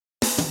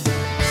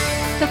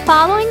The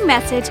following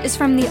message is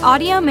from the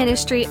audio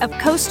ministry of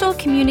Coastal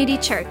Community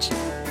Church.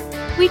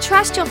 We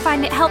trust you'll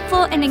find it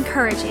helpful and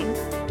encouraging.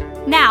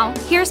 Now,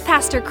 here's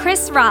Pastor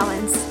Chris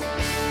Rollins.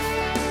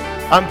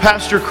 I'm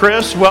Pastor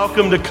Chris.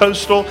 Welcome to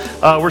Coastal.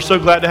 We're so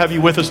glad to have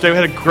you with us today. We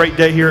had a great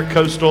day here at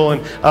Coastal,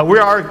 and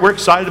we're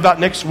excited about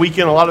next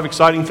weekend. A lot of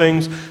exciting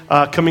things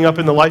coming up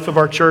in the life of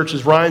our church.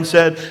 As Ryan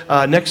said,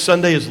 next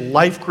Sunday is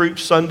Life Group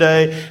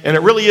Sunday, and it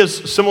really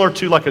is similar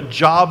to like a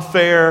job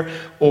fair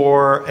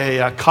or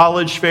a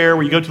college fair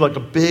where you go to like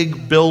a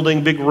big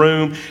building, big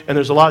room, and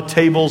there's a lot of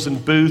tables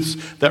and booths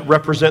that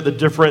represent the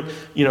different,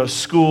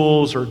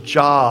 schools or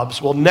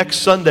jobs. Well, next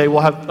Sunday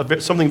we'll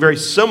have something very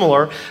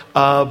similar,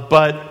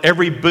 but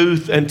every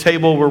booth and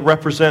table will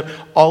represent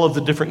all of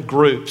the different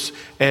groups.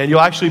 And you'll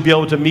actually be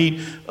able to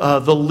meet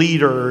the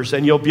leaders,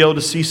 and you'll be able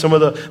to see some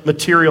of the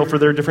material for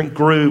their different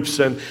groups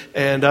and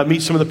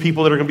meet some of the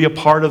people that are going to be a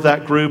part of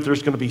that group.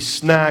 There's going to be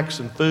snacks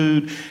and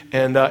food,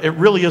 and it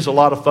really is a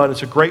lot of fun.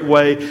 It's a great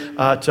way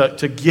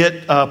to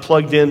get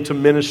plugged into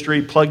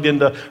ministry, plugged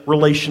into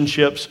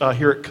relationships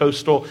here at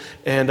Coastal.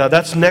 And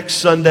that's next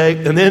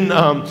Sunday. And then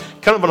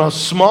kind of on a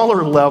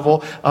smaller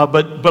level,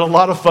 but a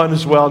lot of fun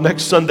as well.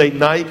 Next Sunday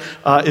night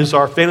is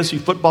our fantasy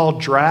football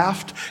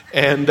draft.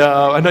 And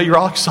I know you're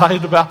all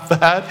excited about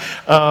that,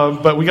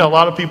 but we got a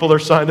lot of people that are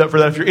signed up for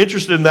that. If you're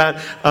interested in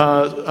that,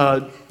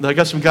 I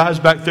got some guys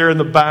back there in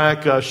the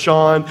back.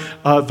 Sean,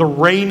 the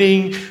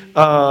reigning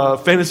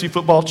fantasy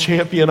football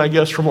champion, I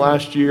guess, from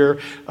last year,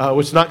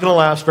 which is not going to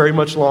last very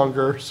much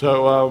longer.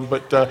 So,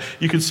 but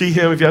you can see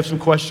him if you have some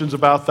questions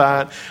about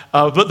that.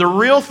 But the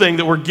real thing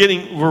that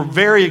we're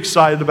very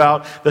excited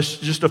about, that's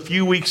just a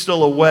few weeks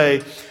still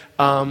away,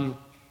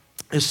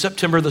 is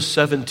September the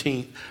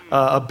 17th,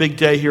 a big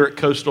day here at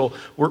Coastal.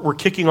 We're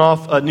kicking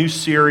off a new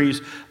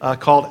series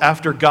called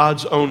After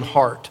God's Own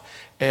Heart.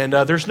 And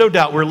there's no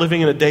doubt we're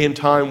living in a day and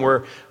time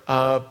where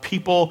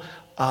people,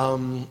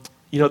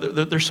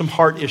 there's some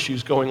heart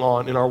issues going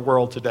on in our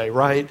world today,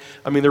 right?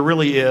 I mean, there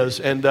really is.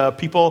 And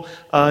people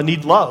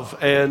need love.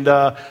 And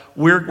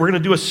we're going to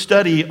do a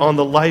study on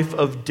the life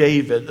of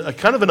David,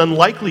 kind of an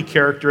unlikely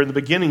character in the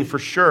beginning for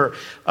sure,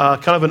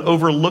 kind of an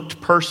overlooked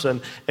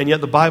person. And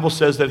yet the Bible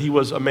says that he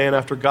was a man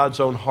after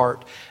God's own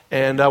heart.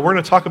 And we're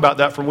going to talk about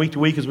that from week to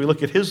week as we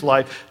look at his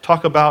life,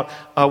 talk about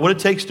what it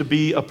takes to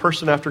be a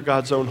person after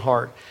God's own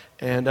heart.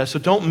 And so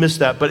don't miss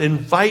that, but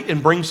invite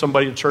and bring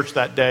somebody to church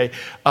that day.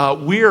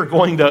 We are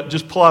going to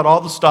just pull out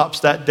all the stops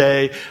that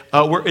day.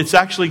 It's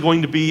actually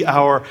going to be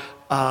our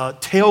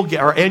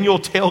annual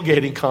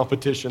tailgating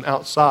competition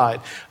outside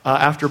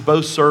after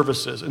both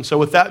services. And so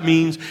what that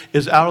means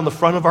is out on the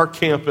front of our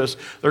campus,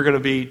 there are going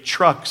to be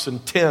trucks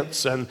and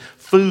tents and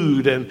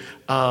food and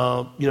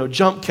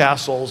jump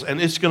castles,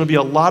 and it's going to be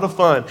a lot of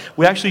fun.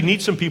 We actually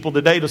need some people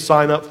today to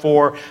sign up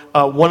for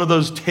one of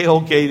those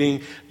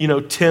tailgating,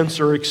 tents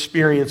or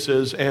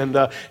experiences. And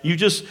you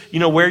just,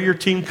 wear your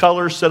team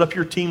colors, set up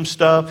your team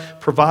stuff,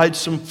 provide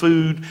some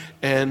food,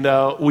 and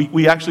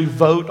we actually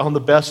vote on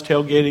the best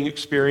tailgating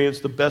experience,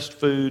 the best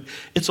food.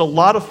 It's a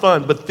lot of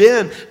fun. But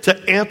then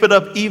to amp it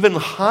up even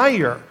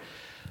higher,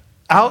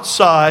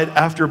 outside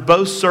after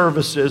both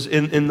services,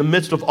 in the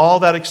midst of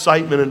all that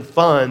excitement and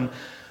fun,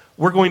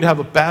 we're going to have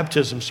a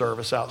baptism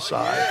service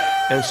outside.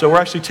 And so we're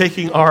actually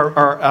taking our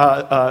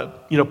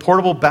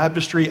portable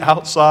baptistry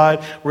outside.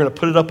 We're going to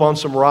put it up on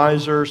some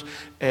risers,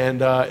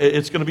 and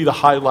it's going to be the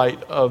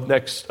highlight of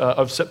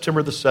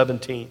September the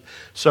 17th.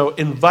 So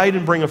invite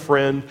and bring a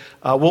friend.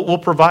 We'll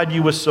provide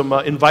you with some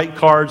invite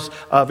cards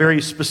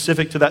very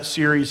specific to that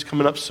series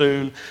coming up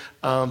soon.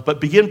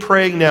 But begin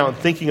praying now and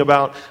thinking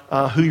about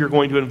who you're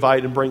going to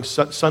invite and bring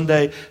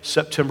Sunday,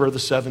 September the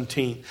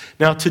 17th.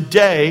 Now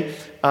today,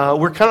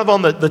 we're kind of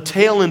on the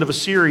tail end of a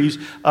series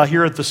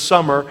here at the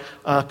summer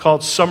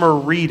called Summer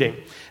Reading.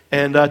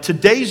 And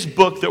today's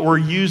book that we're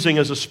using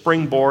as a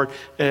springboard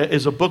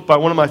is a book by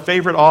one of my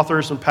favorite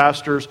authors and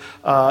pastors.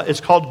 It's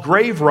called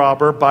Grave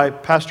Robber by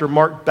Pastor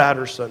Mark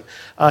Batterson.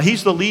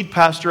 He's the lead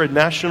pastor at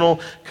National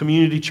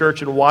Community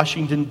Church in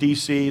Washington,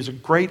 D.C. He's a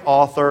great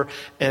author.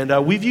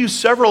 And we've used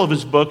several of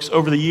his books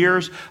over the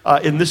years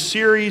in this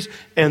series,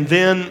 and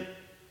then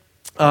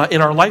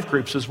in our life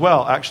groups as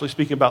well. Actually,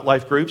 speaking about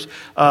life groups,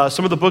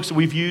 some of the books that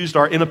we've used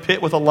are In a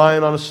Pit with a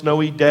Lion on a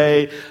Snowy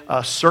Day,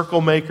 Circle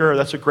Maker,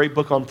 that's a great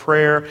book on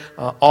prayer,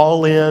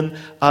 All In.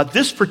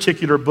 This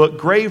particular book,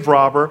 Grave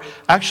Robber,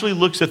 actually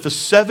looks at the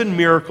 7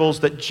 miracles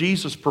that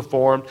Jesus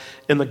performed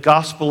in the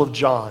Gospel of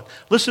John.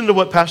 Listen to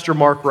what Pastor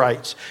Mark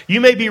writes.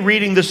 You may be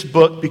reading this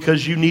book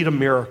because you need a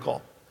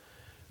miracle.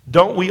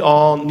 Don't we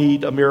all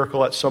need a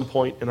miracle at some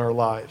point in our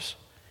lives?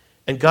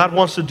 And God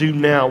wants to do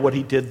now what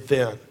he did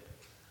then.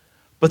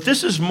 But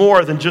this is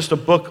more than just a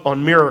book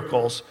on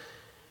miracles.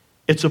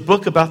 It's a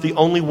book about the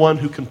only one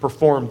who can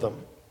perform them.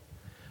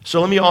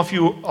 So let me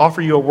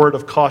offer you a word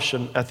of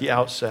caution at the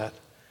outset.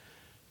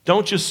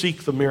 Don't just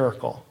seek the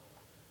miracle.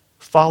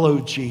 Follow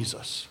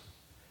Jesus.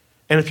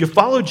 And if you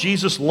follow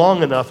Jesus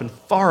long enough and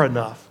far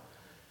enough,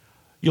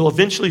 you'll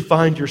eventually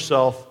find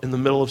yourself in the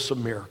middle of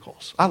some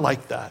miracles. I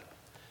like that.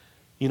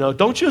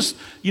 Don't just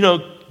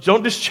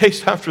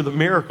chase after the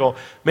miracle.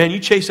 Man, you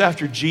chase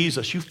after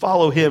Jesus. You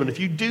follow him. And if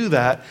you do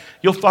that,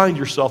 you'll find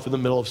yourself in the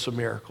middle of some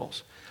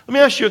miracles. Let me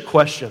ask you a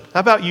question.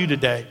 How about you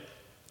today?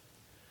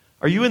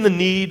 Are you in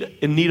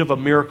need of a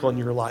miracle in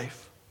your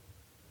life?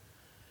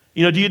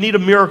 Do you need a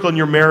miracle in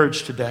your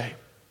marriage today?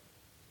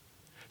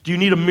 Do you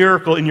need a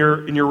miracle in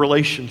your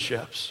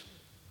relationships?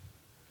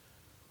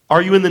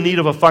 Are you in the need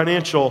of a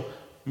financial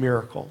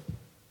miracle?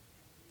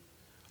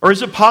 Or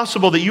is it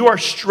possible that you are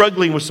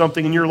struggling with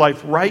something in your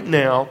life right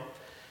now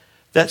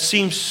that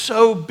seems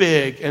so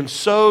big and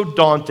so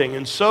daunting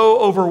and so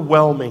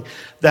overwhelming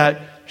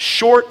that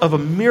short of a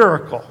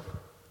miracle,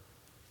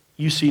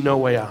 you see no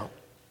way out?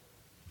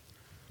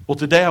 Well,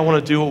 today I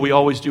want to do what we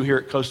always do here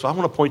at Coastal. I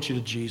want to point you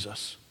to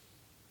Jesus.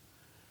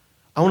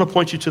 I want to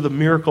point you to the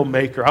miracle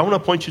maker. I want to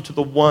point you to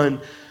the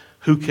one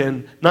who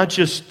can not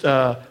just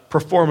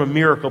perform a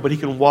miracle, but he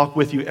can walk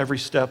with you every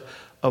step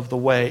of the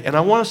way. And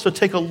I want us to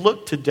take a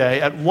look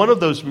today at one of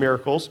those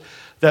miracles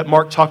that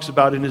Mark talks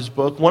about in his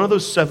book, one of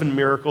those 7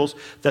 miracles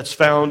that's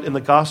found in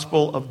the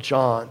Gospel of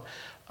John.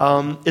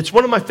 It's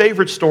one of my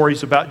favorite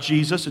stories about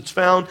Jesus. It's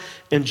found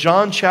in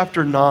John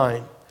chapter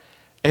 9.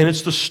 And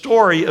it's the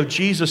story of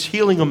Jesus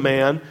healing a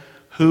man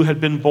who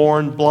had been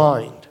born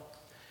blind.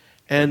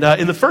 And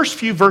in the first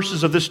few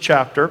verses of this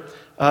chapter,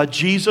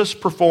 Jesus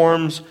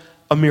performs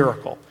a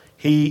miracle.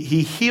 He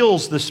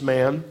heals this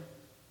man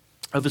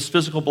of his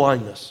physical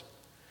blindness.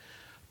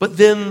 But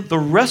then the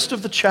rest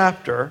of the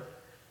chapter,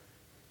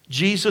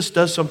 Jesus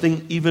does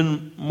something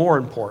even more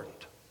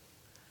important.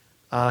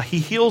 He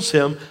heals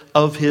him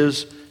of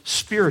his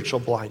spiritual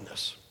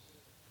blindness.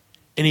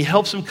 And he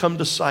helps him come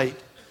to sight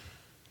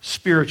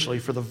spiritually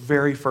for the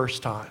very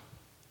first time.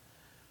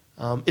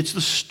 It's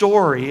the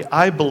story,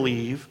 I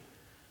believe,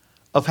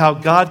 of how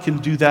God can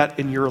do that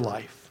in your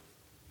life.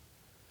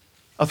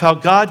 Of how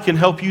God can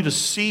help you to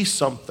see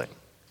something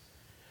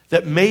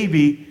that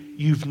maybe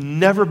you've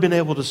never been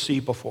able to see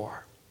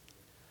before.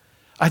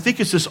 I think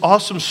it's this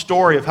awesome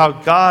story of how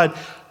God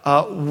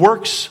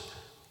works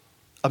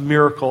a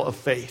miracle of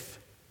faith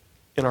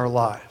in our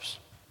lives.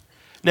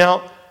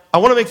 Now, I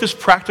want to make this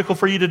practical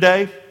for you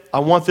today. I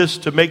want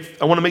to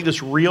make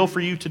this real for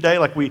you today,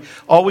 like we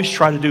always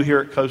try to do here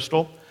at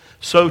Coastal.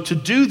 So to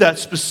do that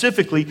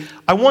specifically,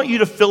 I want you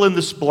to fill in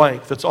this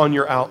blank that's on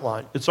your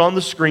outline. It's on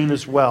the screen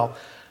as well.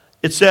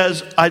 It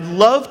says, I'd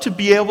love to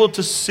be able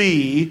to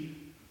see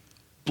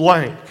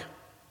blank.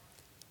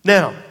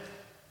 Now,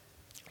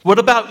 what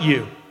about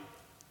you?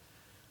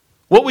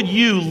 What would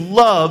you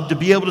love to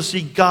be able to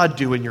see God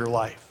do in your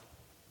life?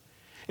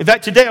 In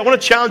fact, today I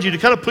want to challenge you to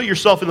kind of put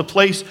yourself in the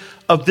place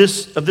of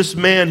this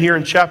man here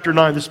in chapter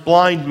 9, this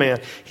blind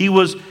man. He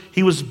was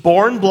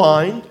born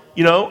blind,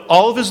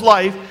 all of his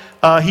life.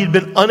 He'd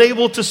been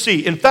unable to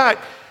see. In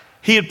fact,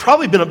 he had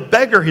probably been a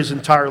beggar his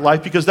entire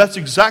life because that's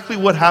exactly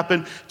what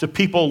happened to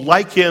people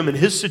like him in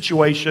his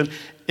situation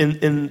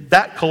in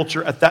that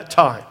culture at that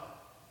time.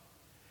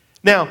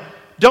 Now,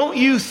 don't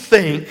you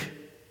think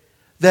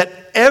that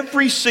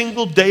every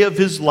single day of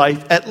his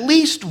life, at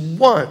least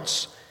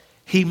once,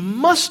 he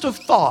must have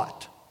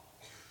thought,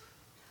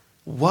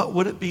 what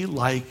would it be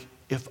like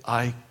if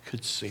I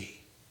could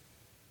see?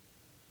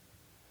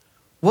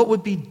 What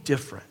would be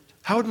different?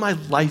 How would my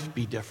life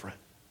be different?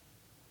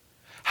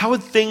 How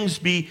would things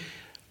be,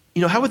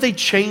 how would they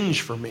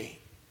change for me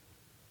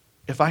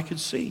if I could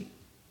see?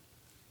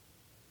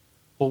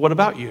 Well, what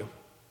about you?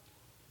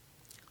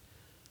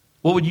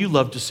 What would you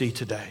love to see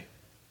today?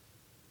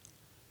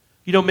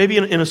 Maybe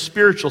in a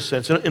spiritual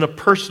sense, in a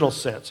personal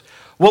sense.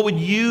 What would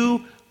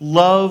you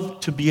love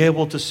to be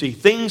able to see?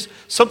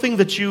 Something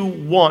that you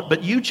want,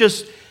 but you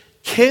just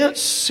can't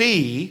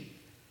see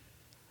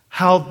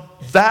how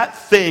that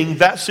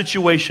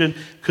situation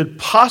could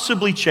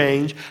possibly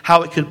change,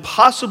 how it could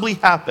possibly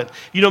happen.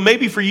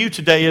 Maybe for you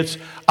today it's,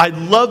 I'd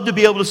love to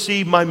be able to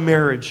see my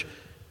marriage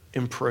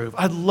improve.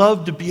 I'd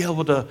love to be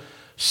able to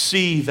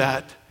see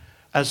that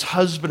as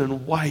husband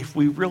and wife,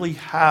 we really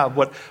have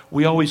what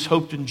we always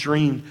hoped and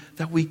dreamed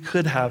that we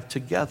could have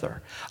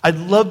together. I'd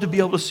love to be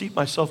able to see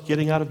myself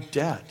getting out of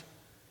debt.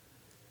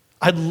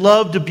 I'd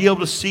love to be able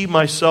to see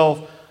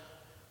myself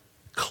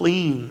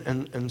clean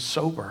and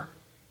sober.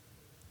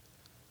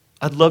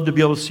 I'd love to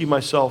be able to see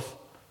myself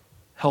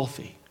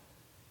healthy.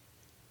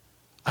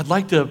 I'd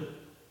like to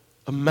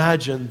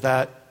imagine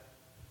that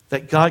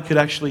God could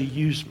actually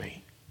use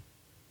me.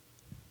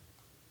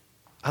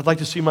 I'd like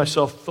to see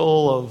myself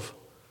full of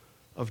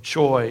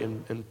joy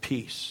and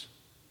peace.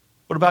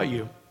 What about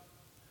you?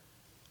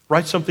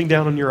 Write something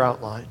down on your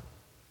outline.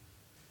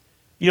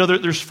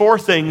 There's 4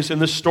 things in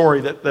this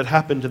story that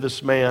happened to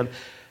this man.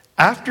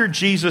 After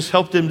Jesus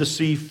helped him to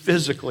see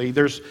physically,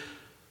 there's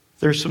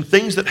some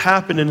things that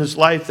happened in his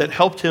life that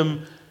helped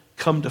him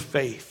come to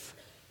faith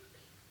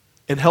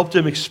and helped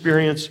him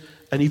experience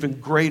an even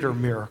greater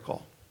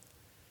miracle.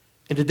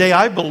 And today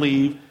I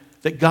believe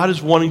that God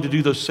is wanting to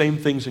do those same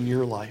things in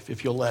your life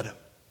if you'll let him.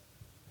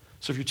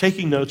 So if you're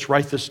taking notes,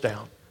 write this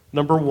down.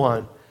 Number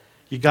 1,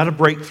 you got to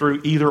break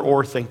through either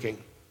or thinking.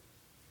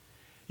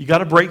 You got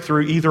to break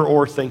through either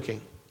or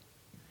thinking.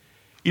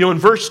 You know, in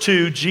verse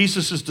 2,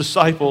 Jesus'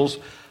 disciples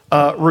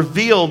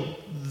revealed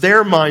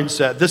their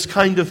mindset, this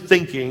kind of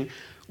thinking,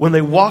 when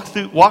they walked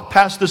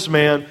past this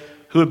man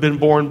who had been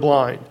born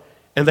blind.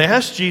 And they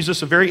asked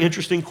Jesus a very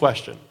interesting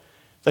question.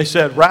 They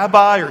said,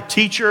 Rabbi or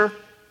teacher,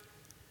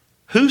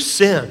 who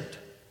sinned?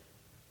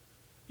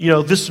 You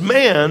know, this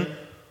man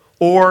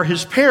or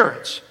his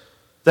parents,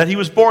 that he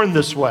was born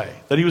this way,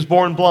 that he was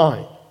born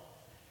blind.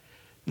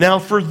 Now,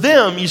 for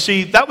them, you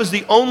see, that was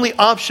the only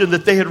option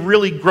that they had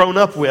really grown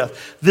up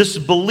with. This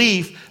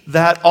belief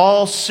that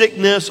all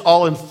sickness,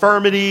 all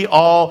infirmity,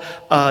 all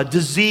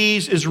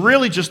disease is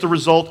really just the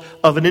result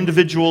of an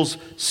individual's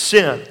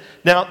sin.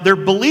 Now, their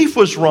belief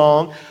was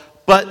wrong,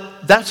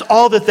 but that's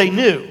all that they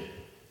knew.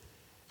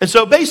 And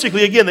so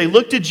basically, again, they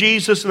looked at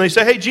Jesus and they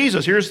said, hey,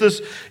 Jesus, here's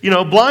this,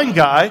 blind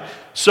guy.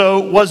 So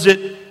was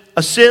it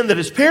a sin that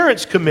his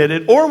parents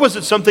committed, or was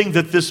it something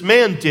that this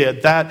man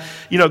did that,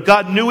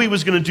 God knew he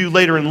was going to do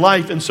later in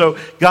life, and so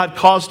God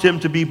caused him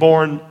to be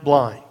born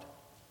blind?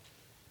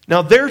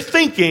 Now, their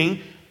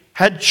thinking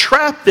had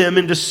trapped them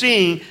into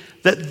seeing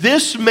that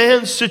this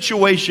man's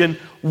situation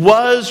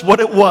was what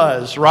it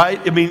was, right?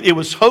 I mean, it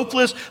was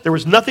hopeless. There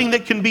was nothing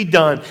that can be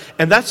done.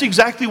 And that's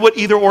exactly what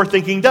either or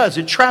thinking does.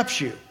 It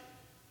traps you.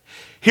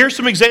 Here's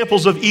some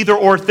examples of either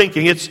or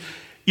thinking. It's,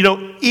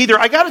 either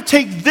I got to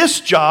take this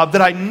job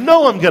that I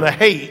know I'm going to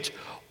hate,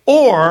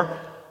 or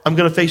I'm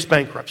going to face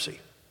bankruptcy.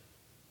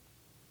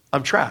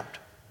 I'm trapped.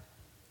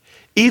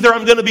 Either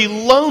I'm going to be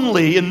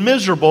lonely and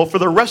miserable for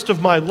the rest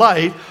of my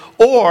life,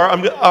 or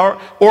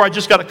I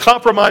just got to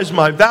compromise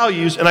my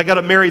values and I got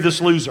to marry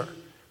this loser.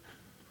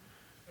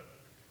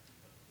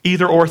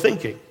 Either or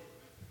thinking.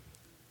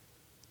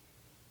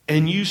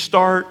 And you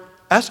start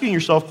asking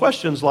yourself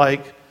questions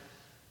like,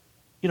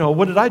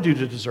 what did I do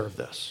to deserve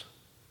this?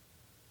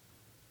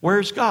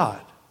 Where's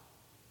God?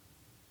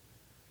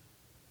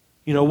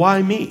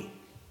 Why me?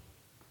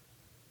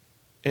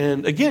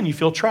 And again, you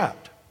feel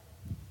trapped.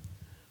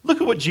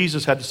 Look at what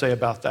Jesus had to say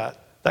about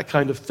that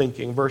kind of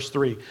thinking. Verse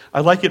 3.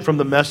 I like it from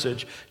the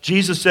Message.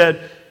 Jesus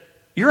said,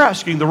 you're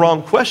asking the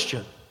wrong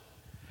question.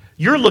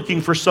 You're looking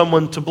for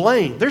someone to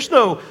blame. There's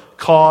no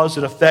cause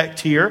and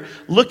effect here.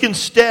 Look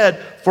instead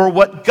for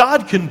what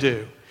God can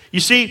do. You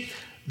see,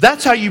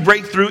 that's how you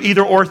break through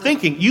either or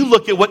thinking. You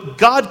look at what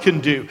God can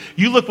do.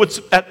 You look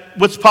at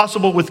what's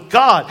possible with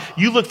God.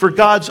 You look for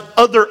God's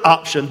other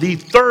option, the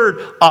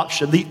third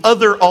option, the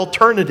other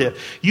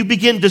alternative. You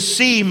begin to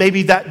see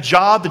maybe that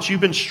job that you've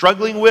been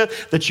struggling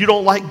with, that you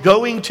don't like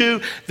going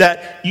to,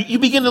 that you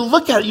begin to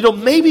look at it.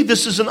 Maybe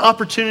this is an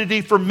opportunity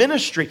for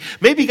ministry.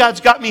 Maybe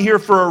God's got me here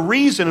for a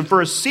reason and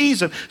for a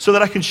season so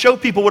that I can show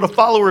people what a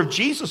follower of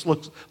Jesus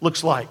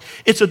looks like.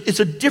 It's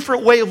a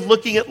different way of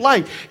looking at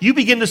life. You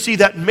begin to see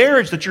that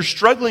marriage that you're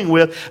struggling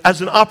with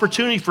as an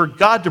opportunity for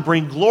God to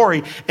bring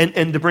glory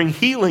and to bring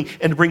healing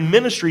and to bring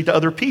ministry to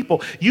other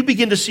people. You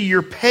begin to see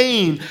your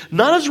pain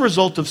not as a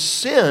result of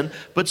sin,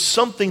 but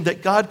something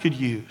that God could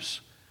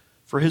use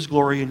for His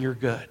glory and your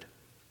good.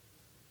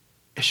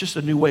 It's just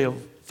a new way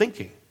of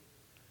thinking,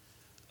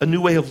 a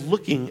new way of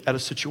looking at a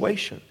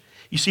situation.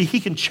 You see, He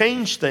can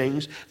change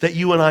things that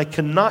you and I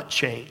cannot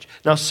change.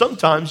 Now,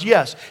 sometimes,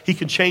 yes, He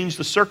can change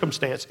the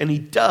circumstance, and He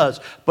does.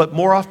 But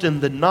more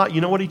often than not,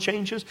 you know what He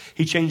changes?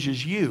 He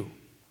changes you.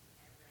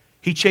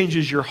 He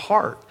changes your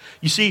heart.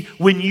 You see,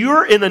 when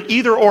you're in an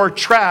either-or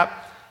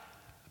trap,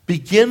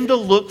 begin to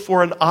look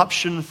for an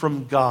option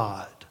from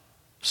God.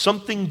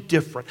 Something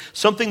different.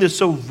 Something that's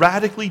so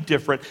radically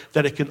different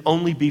that it can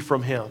only be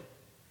from Him.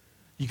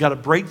 You got to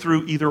break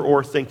through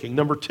either-or thinking.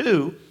 Number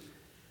 2,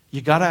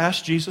 you got to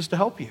ask Jesus to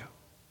help you.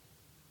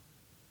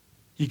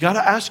 You got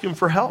to ask Him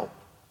for help.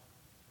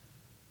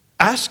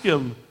 Ask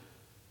Him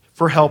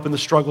for help in the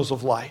struggles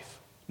of life.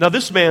 Now,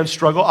 this man's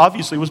struggle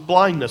obviously was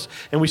blindness.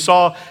 And we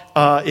saw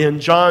in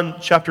John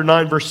chapter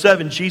 9, verse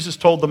 7, Jesus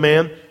told the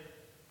man,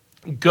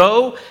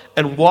 go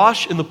and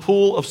wash in the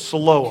pool of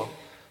Siloam.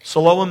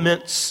 Siloam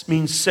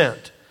means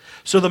sent.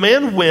 So the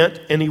man went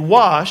and he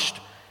washed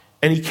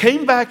and he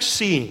came back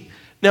seeing.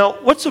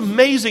 Now, what's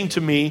amazing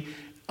to me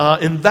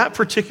in that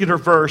particular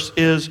verse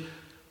is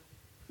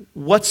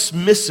what's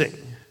missing.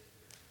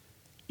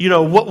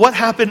 What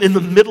happened in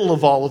the middle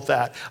of all of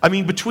that? I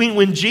mean, between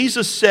when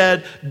Jesus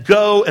said,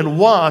 go and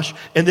wash,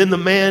 and then the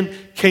man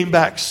came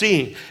back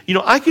seeing.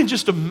 I can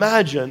just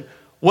imagine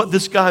what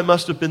this guy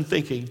must have been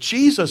thinking.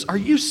 Jesus, are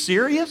you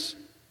serious?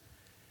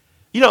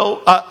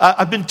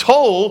 I've been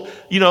told,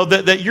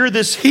 that you're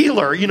this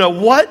healer.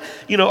 What?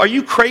 Are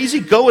you crazy?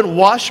 Go and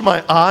wash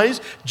my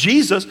eyes?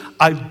 Jesus,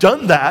 I've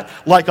done that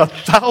like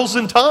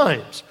 1,000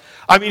 times.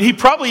 I mean, he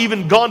probably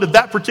even gone to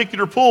that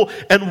particular pool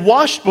and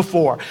washed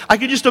before. I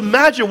can just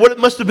imagine what it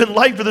must have been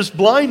like for this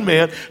blind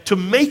man to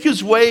make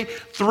his way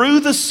through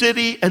the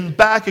city and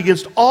back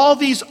against all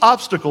these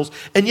obstacles.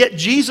 And yet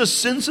Jesus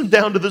sends him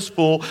down to this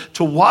pool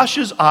to wash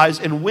his eyes.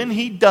 And when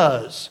he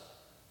does,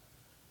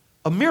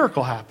 a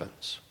miracle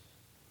happens.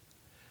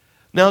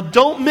 Now,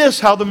 don't miss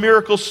how the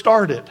miracle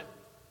started.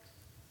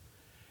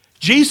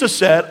 Jesus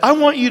said, I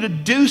want you to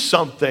do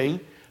something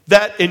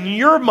that in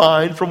your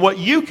mind, from what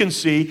you can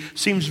see,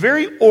 seems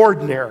very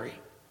ordinary.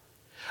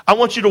 I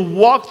want you to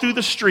walk through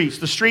the streets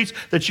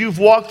that you've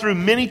walked through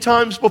many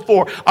times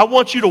before. I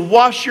want you to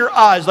wash your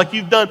eyes like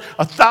you've done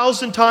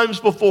 1,000 times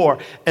before,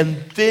 and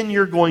then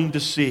you're going to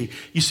see.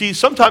 You see,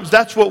 sometimes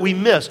that's what we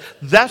miss.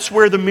 That's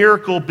where the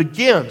miracle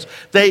begins.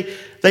 They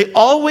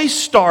always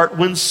start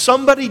when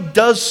somebody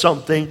does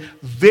something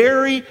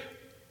very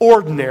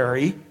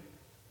ordinary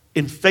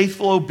in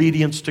faithful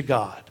obedience to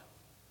God.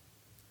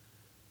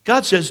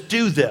 God says,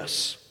 do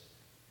this.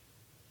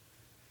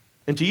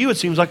 And to you, it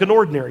seems like an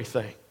ordinary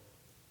thing.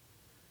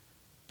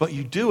 But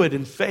you do it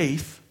in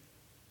faith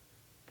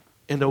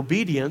and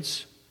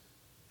obedience,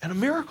 and a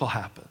miracle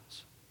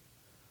happens.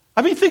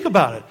 I mean, think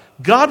about it.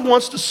 God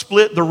wants to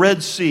split the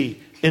Red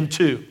Sea in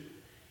two.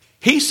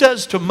 He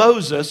says to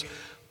Moses,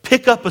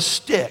 pick up a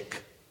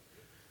stick.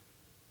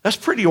 That's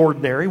pretty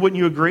ordinary, wouldn't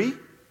you agree?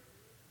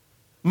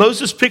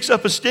 Moses picks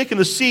up a stick and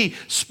the sea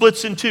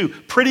splits in two.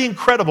 Pretty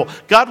incredible.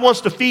 God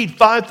wants to feed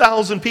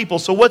 5,000 people.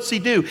 So what's he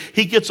do?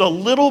 He gets a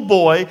little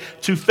boy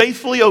to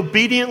faithfully,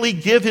 obediently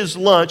give his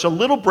lunch, a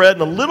little bread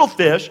and a little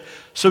fish,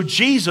 so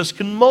Jesus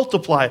can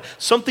multiply it.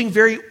 Something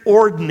very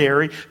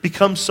ordinary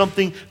becomes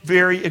something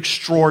very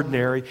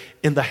extraordinary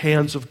in the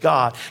hands of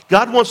God.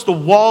 God wants the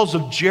walls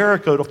of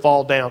Jericho to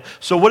fall down.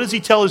 So what does he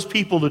tell his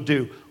people to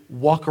do?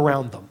 Walk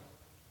around them.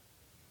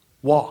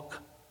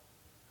 Walk.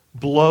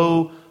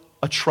 Blow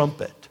a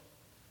trumpet.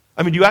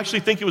 I mean, do you actually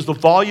think it was the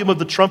volume of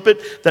the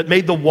trumpet that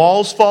made the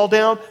walls fall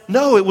down?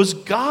 No, it was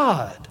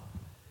God.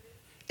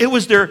 It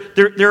was their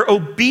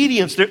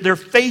obedience, their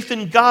faith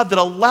in God that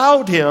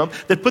allowed him,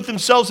 that put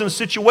themselves in a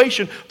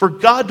situation for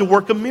God to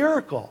work a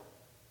miracle.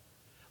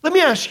 Let me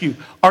ask you,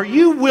 are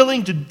you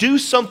willing to do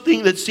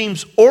something that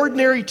seems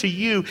ordinary to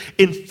you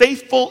in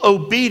faithful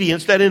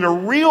obedience that in a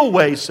real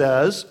way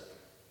says,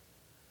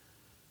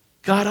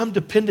 God, I'm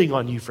depending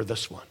on you for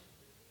this one.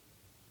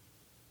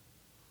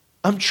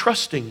 I'm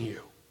trusting you.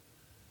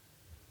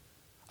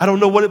 I don't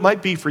know what it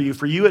might be for you.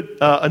 For you,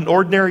 an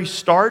ordinary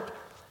start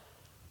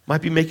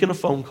might be making a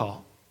phone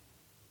call,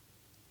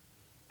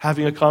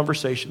 having a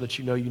conversation that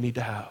you know you need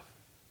to have.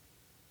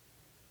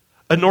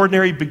 An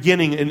ordinary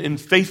beginning in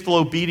faithful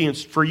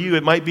obedience for you,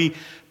 it might be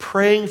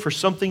praying for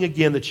something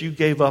again that you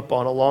gave up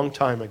on a long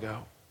time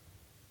ago.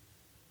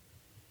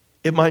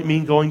 It might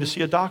mean going to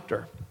see a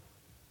doctor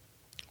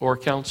or a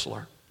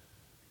counselor.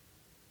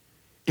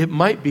 It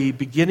might be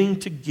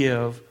beginning to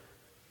give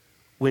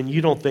when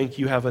you don't think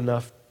you have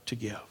enough to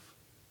give.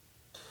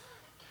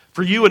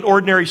 For you, an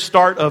ordinary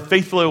start of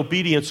faithful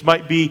obedience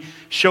might be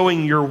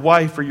showing your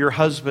wife or your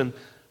husband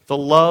the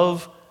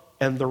love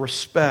and the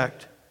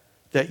respect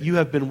that you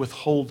have been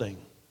withholding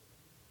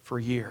for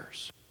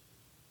years.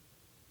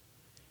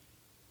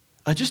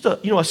 Just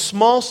a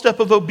small step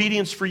of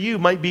obedience for you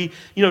might be,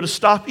 to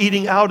stop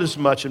eating out as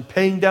much and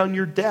paying down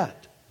your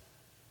debt.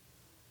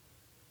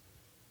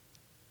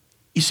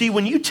 You see,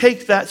 when you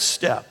take that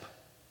step,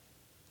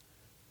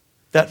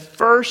 that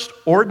first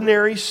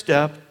ordinary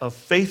step of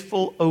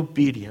faithful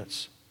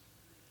obedience,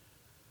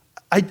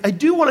 I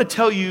do want to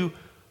tell you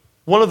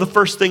one of the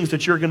first things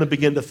that you're going to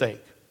begin to think.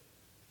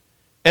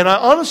 And I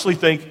honestly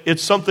think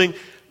it's something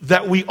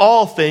that we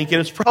all think, and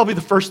it's probably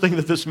the first thing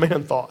that this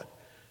man thought.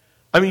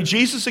 I mean,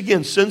 Jesus,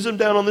 again, sends him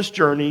down on this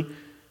journey,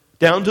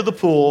 down to the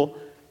pool,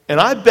 and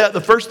I bet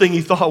the first thing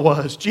he thought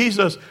was,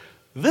 Jesus,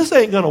 this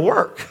ain't going to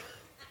work.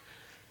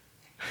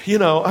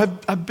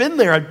 I've been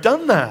there, I've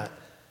done that.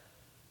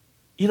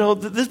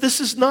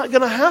 This is not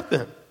going to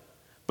happen.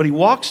 But he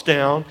walks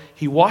down,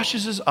 he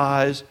washes his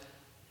eyes,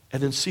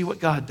 and then see what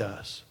God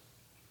does.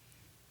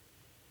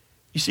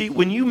 You see,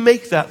 when you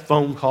make that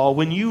phone call,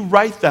 when you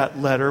write that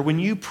letter, when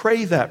you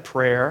pray that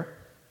prayer,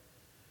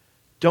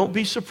 don't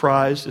be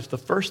surprised if the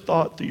first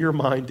thought through your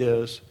mind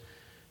is,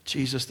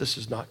 Jesus, this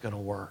is not going to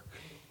work.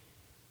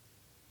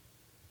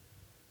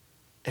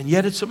 And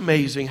yet it's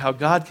amazing how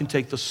God can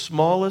take the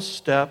smallest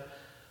step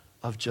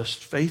of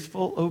just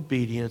faithful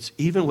obedience,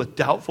 even with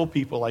doubtful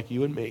people like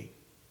you and me,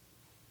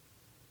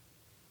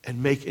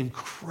 and make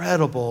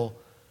incredible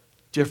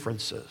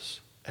differences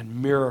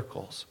and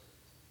miracles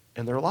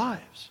in their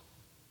lives.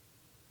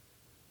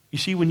 You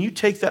see, when you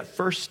take that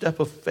first step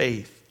of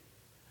faith,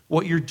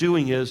 what you're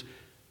doing is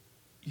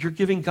you're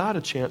giving God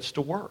a chance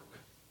to work,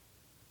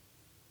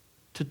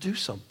 to do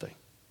something.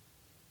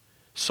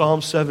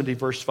 Psalm 70,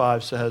 verse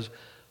 5 says,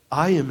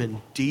 I am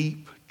in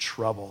deep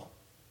trouble.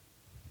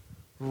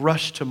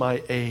 Rush to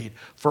my aid,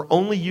 for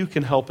only you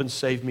can help and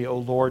save me, O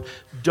Lord.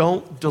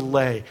 Don't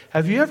delay.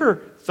 Have you ever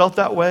felt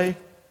that way?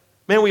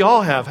 Man, we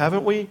all have,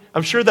 haven't we?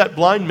 I'm sure that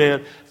blind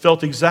man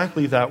felt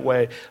exactly that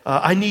way.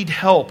 I need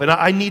help, and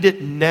I need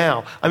it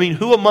now. I mean,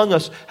 who among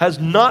us has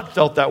not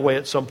felt that way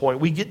at some point?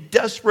 We get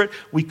desperate.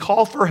 We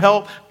call for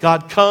help.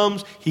 God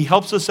comes. He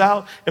helps us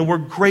out, and we're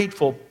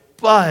grateful.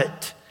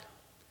 But,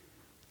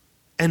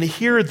 and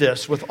hear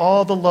this with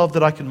all the love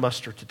that I can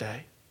muster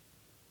today,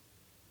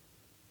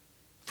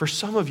 for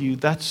some of you,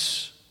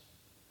 that's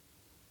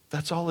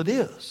all it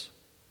is.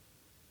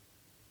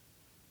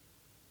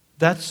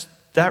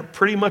 That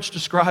pretty much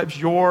describes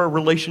your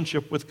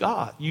relationship with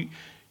God.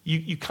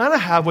 You kind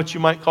of have what you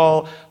might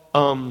call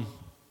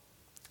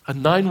a a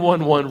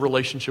 911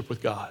 relationship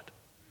with God.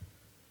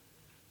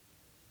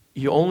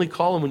 You only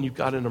call him when you've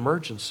got an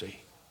emergency.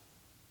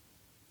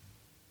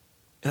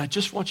 And I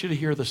just want you to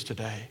hear this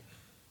today.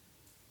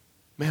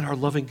 Man, our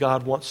loving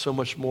God wants so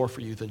much more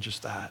for you than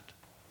just that.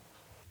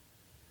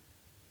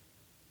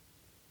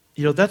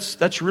 You know,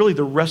 that's really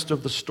the rest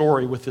of the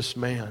story with this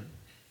man.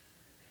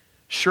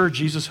 Sure,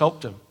 Jesus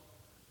helped him.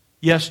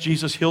 Yes,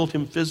 Jesus healed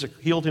him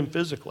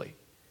physically.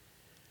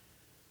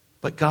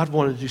 But God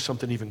wanted to do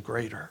something even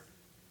greater.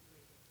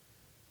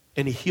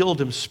 And he healed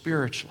him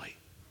spiritually.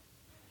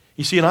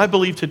 You see, and I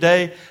believe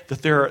today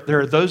that there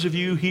are those of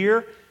you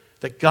here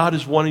that God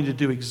is wanting to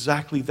do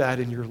exactly that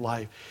in your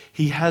life.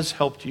 He has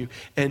helped you,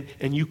 and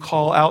you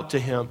call out to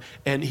him,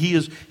 and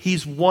he'll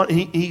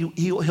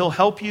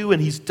help you,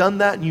 and he's done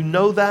that, and you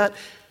know that,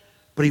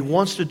 but he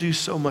wants to do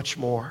so much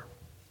more.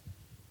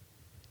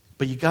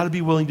 But you got to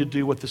be willing to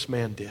do what this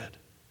man did.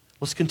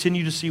 Let's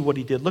continue to see what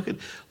he did.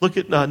 Look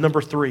at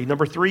number 3.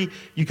 Number 3,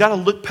 you got to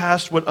look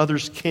past what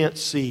others can't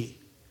see.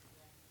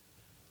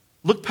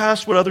 Look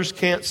past what others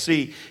can't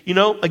see. You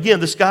know, again,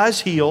 this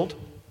guy's healed.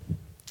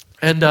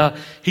 And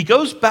he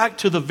goes back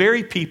to the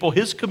very people,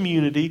 his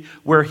community,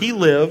 where he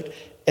lived,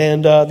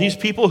 and these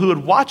people who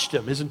had watched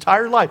him his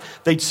entire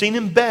life. They'd seen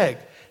him beg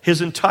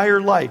his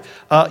entire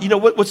life. You know,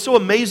 what's so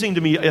amazing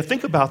to me, I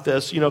think about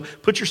this, you know,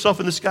 put yourself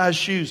in this guy's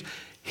shoes.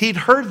 He'd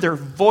heard their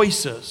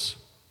voices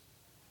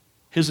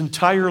his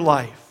entire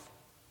life.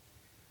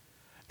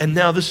 And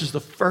now this is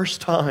the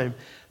first time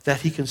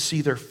that he can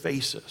see their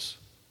faces.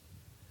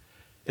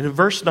 And in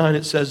verse 9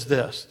 it says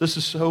this. This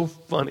is so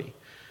funny.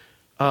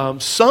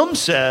 Some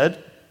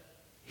said,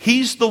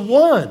 he's the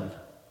one.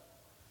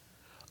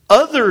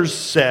 Others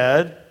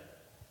said,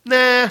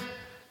 nah,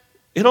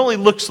 it only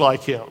looks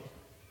like him.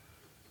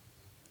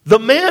 The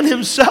man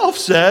himself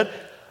said,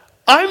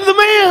 I'm the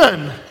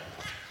man.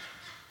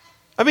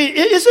 I mean,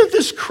 isn't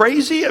this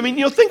crazy? I mean,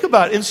 you know, think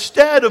about it.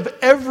 Instead of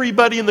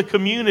everybody in the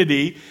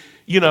community,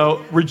 you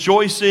know,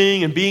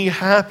 rejoicing and being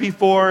happy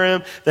for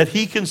him, that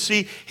he can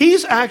see,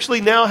 he's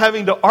actually now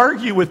having to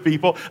argue with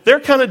people.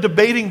 They're kind of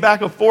debating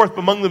back and forth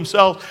among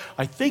themselves.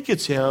 I think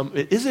it's him.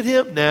 Is it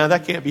him? Nah,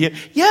 that can't be him.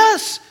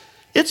 Yes,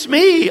 it's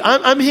me.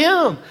 I'm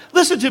him.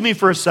 Listen to me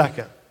for a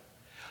second.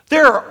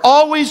 There are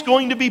always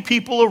going to be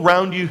people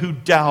around you who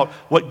doubt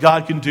what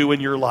God can do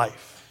in your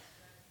life.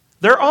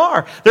 There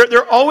are. There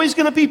are always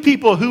going to be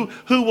people who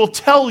will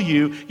tell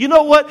you, you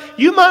know what,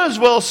 you might as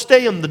well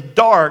stay in the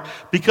dark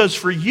because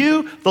for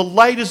you, the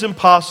light is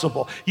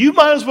impossible. You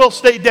might as well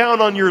stay down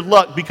on your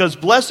luck because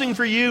blessing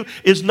for you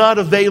is not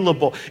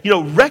available. You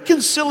know,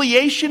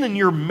 reconciliation in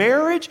your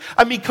marriage,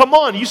 I mean, come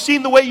on, you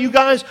seen the way you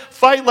guys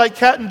fight like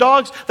cat and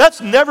dogs?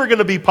 That's never going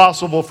to be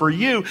possible for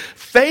you.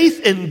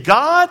 Faith in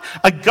God,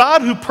 a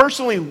God who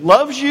personally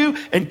loves you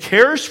and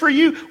cares for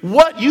you,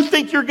 what, you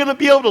think you're going to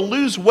be able to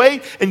lose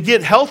weight and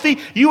get healthy?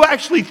 You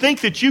actually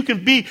think that you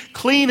can be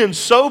clean and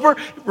sober,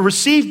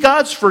 receive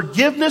God's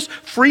forgiveness,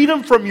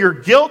 freedom from your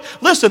guilt?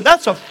 Listen,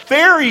 that's a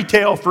fairy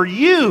tale for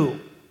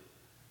you.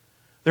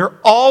 There are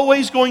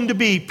always going to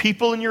be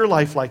people in your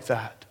life like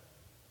that.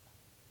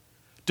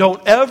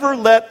 Don't ever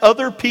let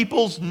other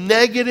people's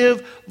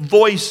negative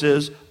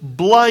voices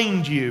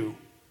blind you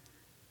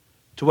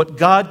to what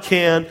God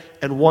can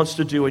and wants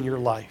to do in your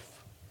life.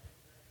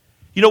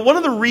 You know, one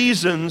of the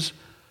reasons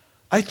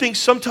I think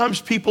sometimes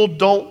people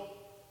don't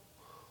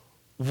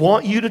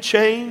want you to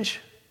change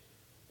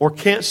or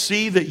can't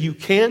see that you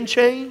can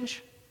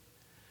change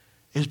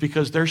is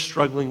because they're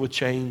struggling with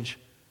change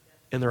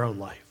in their own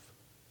life.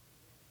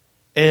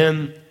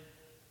 And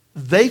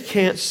they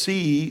can't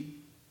see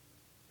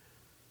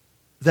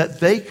that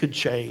they could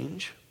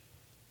change.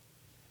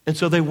 And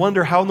so they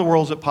wonder, how in the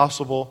world is it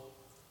possible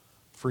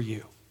for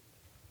you?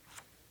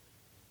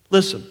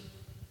 Listen,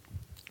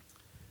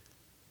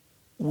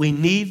 we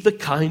need the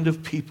kind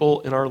of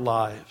people in our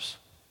lives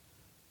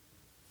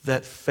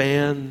that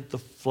fan the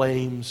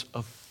flames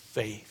of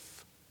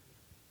faith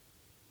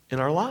in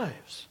our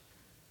lives.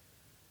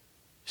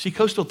 See,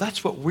 Coastal,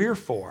 that's what we're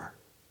for.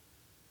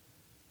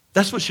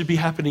 That's what should be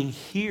happening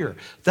here.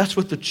 That's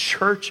what the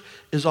church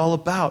is all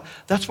about.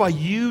 That's why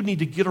you need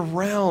to get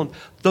around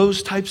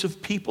those types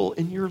of people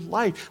in your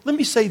life. Let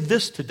me say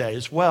this today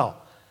as well.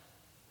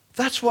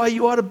 That's why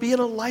you ought to be in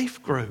a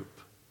life group.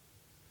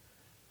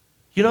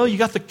 You know, you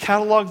got the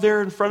catalog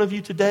there in front of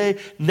you today.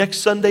 Next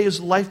Sunday is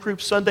Life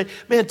Group Sunday.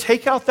 Man,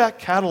 take out that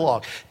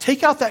catalog.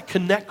 Take out that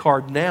Connect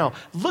card now.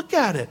 Look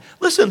at it.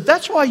 Listen,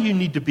 that's why you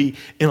need to be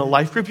in a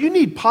life group. You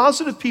need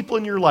positive people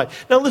in your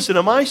life. Now listen,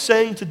 am I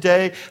saying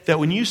today that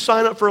when you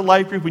sign up for a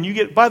life group, when you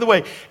get, by the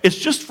way, it's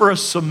just for a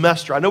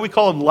semester. I know we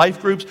call them life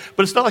groups,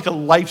 but it's not like a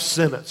life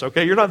sentence,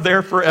 okay? You're not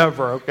there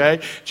forever, okay?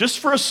 Just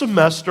for a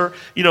semester,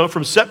 you know,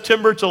 from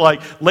September to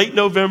like late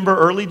November,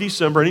 early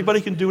December.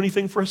 Anybody can do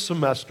anything for a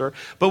semester.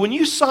 But when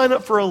you sign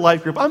up for a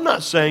life group, I'm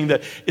not saying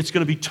that it's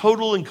going to be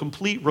total and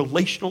complete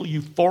relational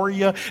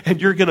euphoria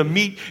and you're going to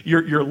meet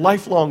your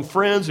lifelong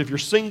friends. If you're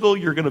single,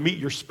 you're going to meet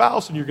your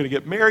spouse and you're going to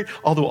get married,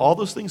 although all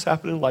those things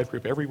happen in life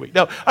group every week.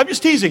 No, I'm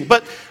just teasing.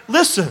 But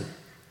listen,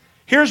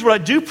 here's what I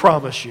do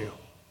promise you.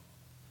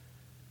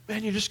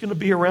 man, you're just going to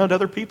be around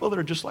other people that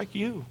are just like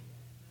you.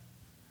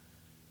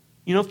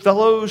 You know,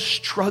 fellow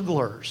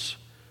strugglers,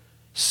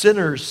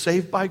 sinners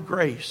saved by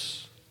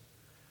grace,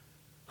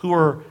 who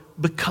are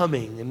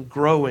becoming and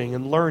growing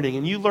and learning.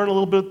 And you learn a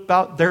little bit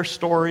about their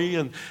story,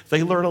 and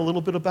they learn a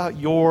little bit about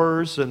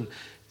yours, and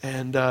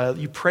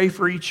you pray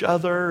for each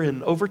other.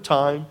 And over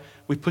time,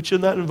 we put you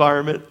in that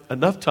environment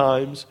enough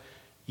times,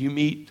 you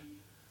meet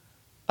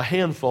a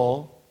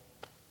handful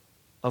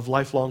of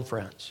lifelong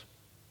friends.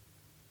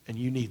 And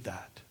you need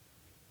that.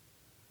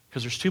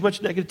 Because there's too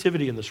much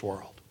negativity in this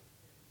world.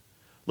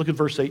 Look at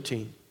verse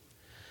 18.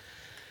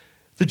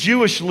 The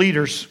Jewish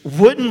leaders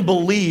wouldn't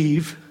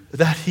believe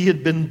that he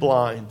had been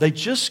blind. They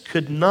just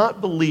could not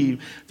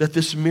believe that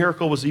this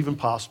miracle was even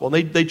possible.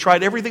 And they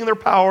tried everything in their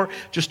power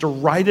just to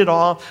write it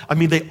off. I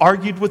mean, they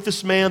argued with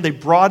this man. They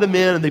brought him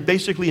in and they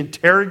basically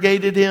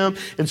interrogated him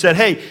and said,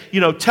 hey,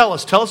 tell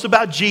us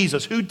about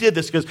Jesus. Who did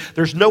this? Because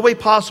there's no way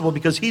possible,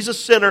 because he's a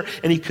sinner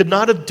and he could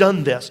not have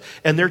done this.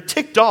 And they're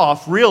ticked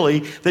off,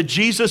 really, that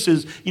Jesus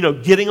is,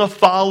 getting a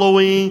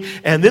following.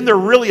 And then they're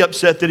really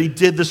upset that he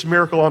did this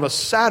miracle on a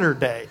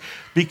Saturday,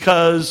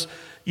 because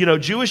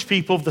Jewish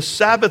people, the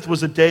Sabbath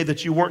was a day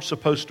that you weren't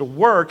supposed to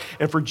work.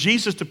 And for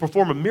Jesus to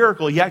perform a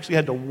miracle, he actually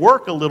had to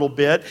work a little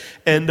bit.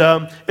 And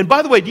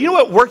by the way, do you know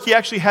what work he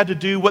actually had to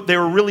do, what they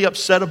were really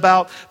upset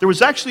about? There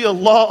was actually a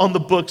law on the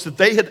books that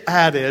they had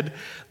added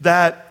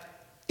that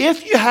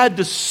if you had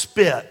to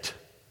spit,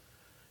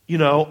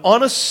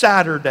 on a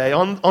Saturday,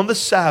 on the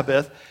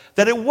Sabbath,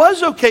 that it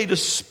was okay to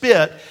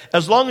spit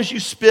as long as you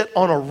spit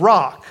on a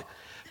rock.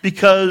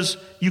 Because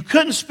you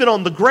couldn't spit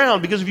on the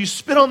ground, because if you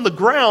spit on the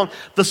ground,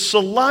 the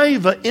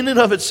saliva in and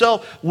of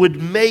itself would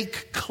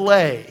make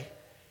clay.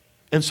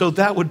 And so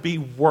that would be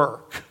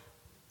work.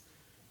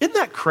 Isn't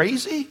that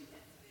crazy?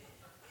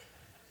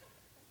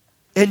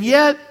 And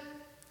yet,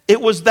 it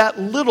was that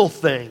little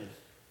thing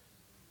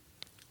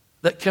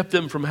that kept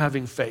them from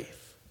having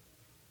faith.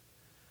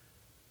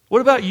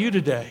 What about you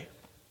today?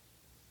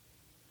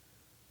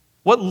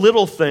 What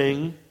little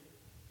thing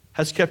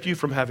has kept you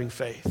from having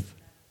faith?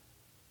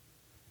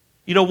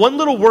 One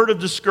little word of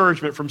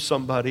discouragement from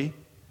somebody,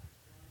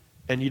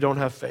 and you don't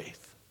have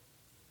faith.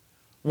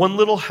 One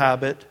little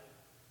habit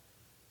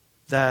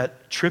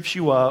that trips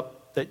you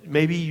up, that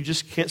maybe you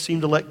just can't seem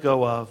to let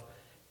go of,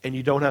 and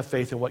you don't have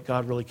faith in what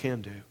God really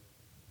can do.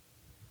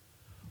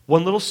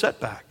 One little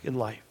setback in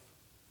life.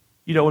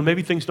 When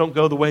maybe things don't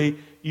go the way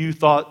you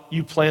thought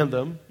you planned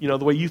them, the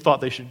way you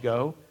thought they should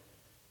go,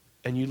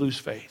 and you lose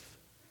faith.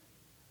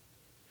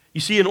 You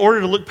see, in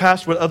order to look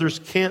past what others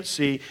can't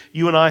see,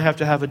 you and I have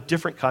to have a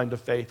different kind of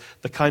faith,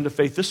 the kind of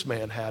faith this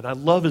man had. I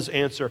love his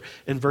answer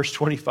in verse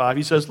 25.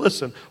 He says,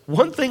 listen,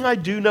 one thing I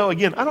do know,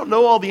 again, I don't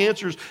know all the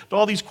answers to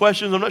all these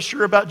questions. I'm not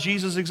sure about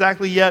Jesus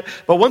exactly yet,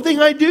 but one thing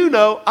I do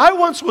know, I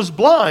once was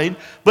blind,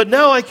 but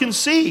now I can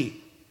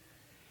see.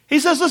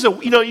 He says,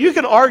 listen, you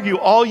can argue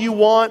all you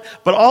want,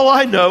 but all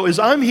I know is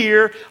I'm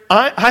here,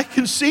 I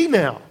can see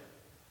now.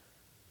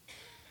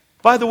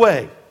 By the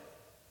way,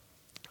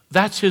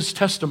 that's his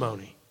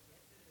testimony.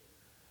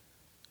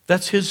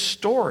 That's his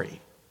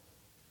story.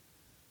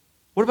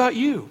 What about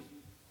you?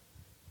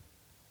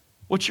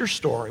 What's your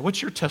story?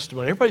 What's your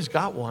testimony? Everybody's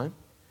got one.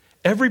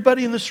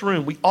 Everybody in this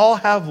room, we all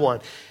have one.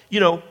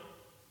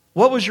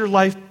 What was your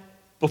life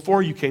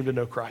before you came to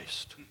know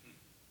Christ?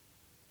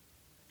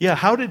 Yeah,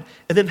 how did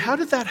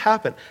that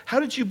happen? How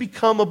did you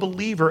become a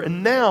believer?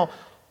 And now,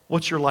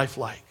 what's your life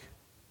like?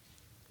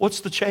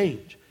 What's the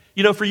change?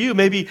 For you,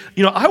 maybe,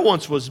 I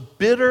once was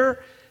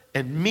bitter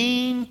and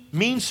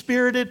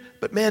mean-spirited,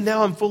 but man,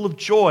 now I'm full of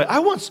joy. I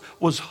once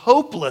was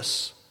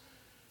hopeless,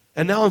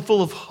 and now I'm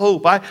full of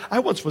hope. I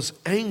once was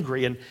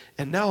angry,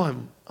 and now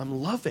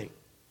I'm loving.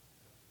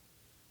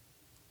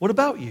 What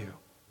about you?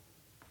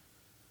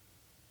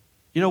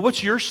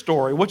 What's your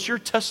story? What's your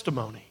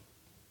testimony?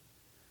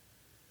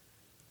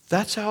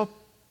 That's how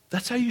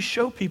you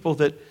show people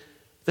that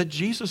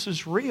Jesus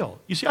is real.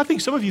 You see, I think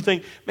some of you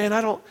think, man,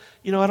 I don't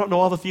know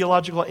all the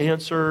theological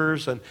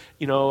answers, and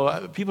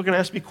people are going to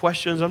ask me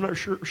questions. I'm not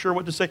sure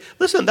what to say.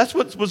 Listen, that's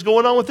what was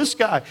going on with this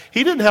guy.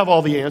 He didn't have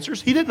all the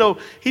answers. He didn't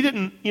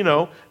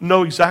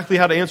know exactly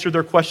how to answer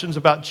their questions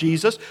about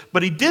Jesus,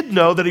 but he did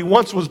know that he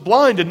once was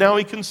blind and now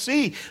he can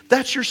see.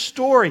 That's your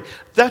story.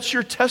 That's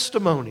your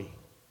testimony.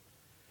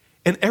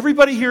 And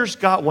everybody here's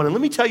got one. And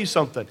let me tell you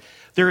something.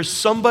 There is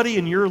somebody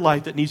in your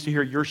life that needs to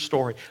hear your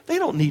story. They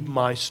don't need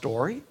my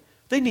story.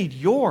 They need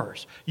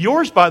yours.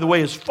 Yours, by the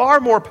way, is far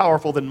more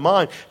powerful than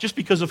mine just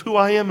because of who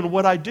I am and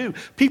what I do.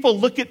 People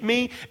look at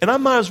me, and I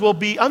might as well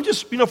be,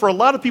 for a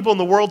lot of people in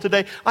the world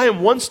today, I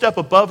am one step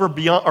above or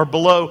beyond or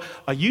below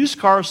a used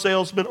car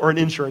salesman or an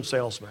insurance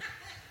salesman.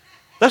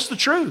 That's the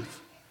truth.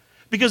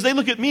 Because they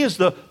look at me as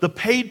the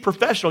paid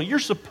professional. You're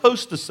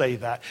supposed to say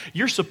that.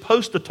 You're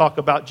supposed to talk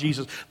about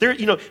Jesus.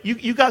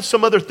 You got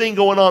some other thing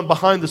going on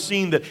behind the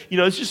scene that,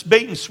 it's just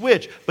bait and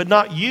switch, but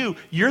not you.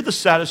 You're the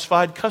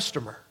satisfied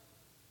customer.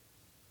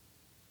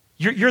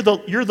 You're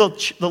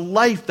the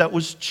life that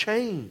was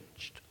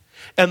changed.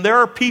 And there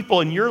are people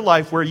in your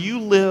life where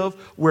you live,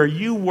 where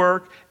you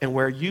work, and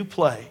where you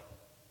play.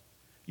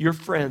 your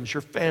friends,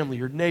 your family,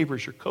 your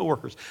neighbors, your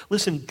coworkers.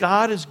 Listen,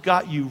 God has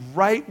got you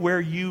right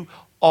where you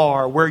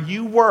are, where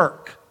you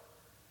work,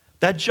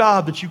 that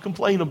job that you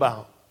complain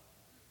about.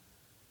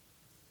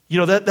 You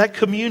know, that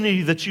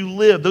community that you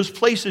live, those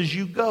places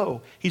you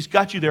go. He's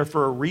got you there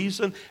for a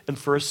reason and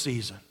for a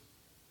season.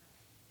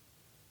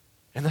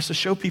 And that's to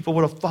show people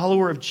what a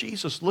follower of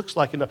Jesus looks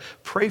like and to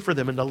pray for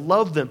them and to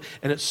love them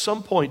and at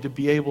some point to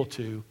be able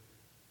to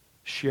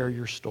share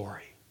your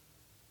story.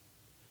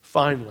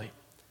 Finally,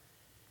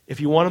 if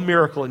you want a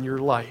miracle in your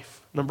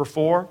life, number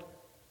 4,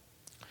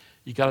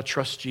 you got to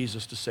trust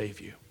Jesus to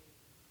save you.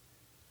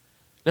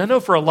 Now, I know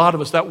for a lot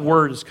of us that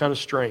word is kind of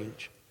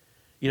strange.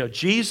 You know,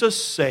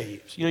 Jesus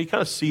saves. You know, you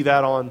kind of see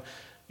that on,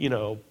 you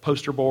know,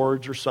 poster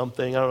boards or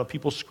something. I don't know,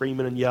 people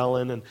screaming and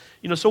yelling. And,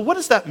 you know, so what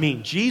does that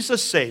mean?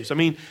 Jesus saves. I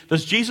mean,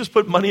 does Jesus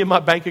put money in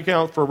my bank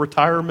account for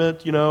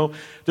retirement, you know?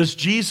 Does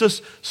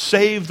Jesus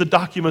save the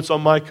documents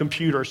on my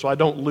computer so I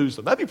don't lose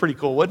them? That'd be pretty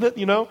cool, wouldn't it,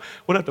 you know?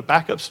 Wouldn't have to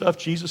back up stuff.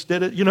 Jesus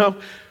did it, you know?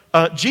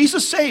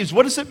 Jesus saves.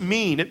 What does it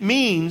mean? It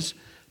means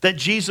that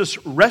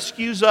Jesus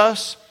rescues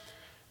us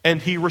and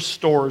he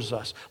restores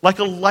us. Like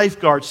a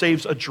lifeguard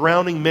saves a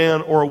drowning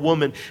man or a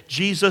woman,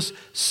 Jesus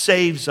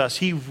saves us.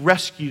 He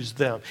rescues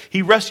them.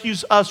 He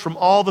rescues us from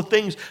all the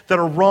things that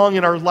are wrong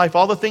in our life,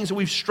 all the things that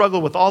we've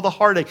struggled with, all the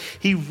heartache.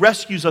 He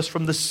rescues us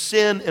from the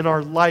sin in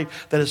our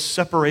life that has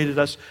separated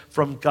us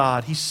from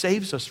God. He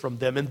saves us from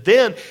them. And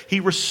then he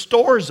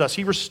restores us.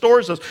 He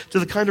restores us to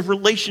the kind of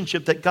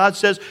relationship that God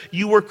says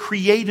you were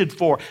created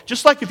for.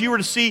 Just like if you were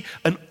to see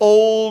an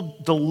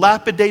old,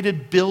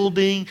 dilapidated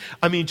building,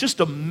 I mean, just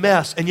a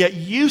mess, and yet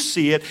you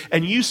see it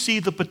and you see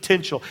the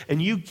potential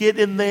and you get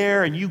in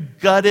there and you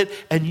gut it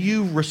and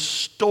you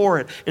restore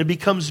it and it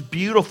becomes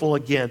beautiful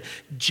again.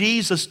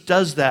 Jesus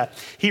does that.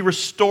 He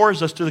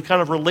restores us to the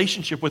kind of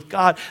relationship with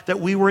God that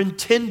we were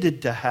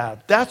intended to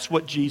have. That's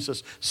what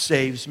Jesus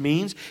saves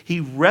means. He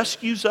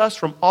rescues us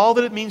from all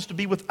that it means to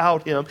be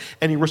without him,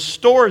 and he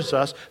restores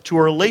us to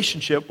a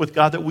relationship with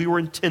God that we were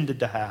intended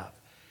to have.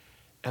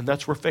 And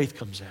that's where faith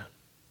comes in.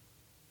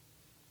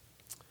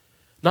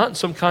 Not in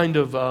some kind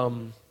of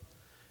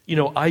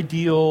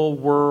ideal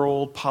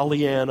world,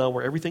 Pollyanna,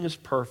 where everything is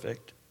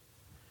perfect.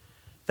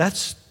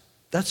 That's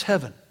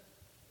heaven.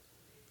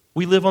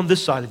 We live on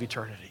this side of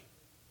eternity.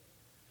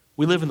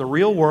 We live in the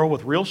real world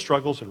with real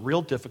struggles and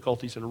real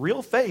difficulties, and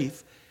real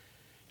faith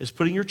is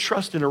putting your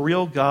trust in a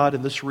real God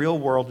in this real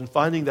world and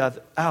finding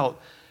that out,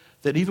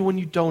 that even when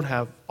you don't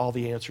have all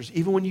the answers,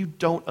 even when you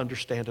don't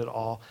understand it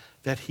all,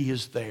 that he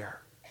is there.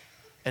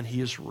 And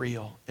he is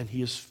real, and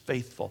he is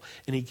faithful,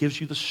 and he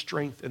gives you the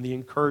strength and the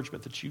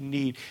encouragement that you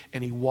need,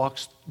 and he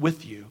walks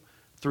with you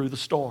through the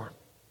storm.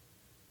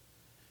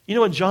 You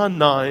know, in John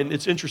 9,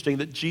 it's interesting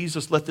that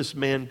Jesus let this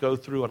man go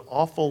through an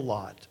awful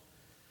lot.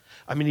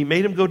 I mean, he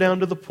made him go down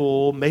to the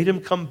pool, made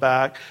him come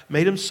back,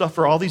 made him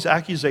suffer all these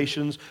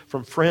accusations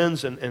from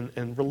friends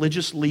and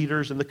religious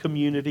leaders in the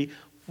community.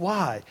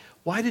 Why?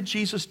 Why did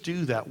Jesus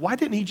do that? Why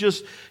didn't he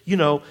just,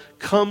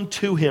 come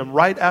to him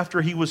right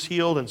after he was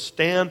healed and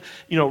stand,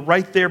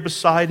 right there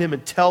beside him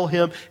and tell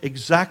him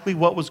exactly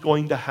what was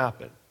going to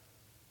happen?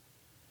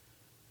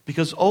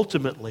 Because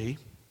ultimately,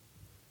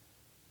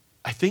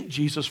 I think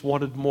Jesus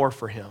wanted more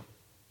for him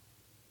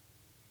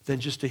than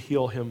just to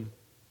heal him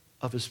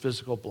of his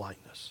physical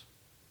blindness.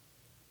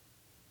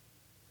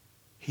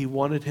 He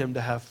wanted him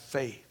to have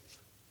faith.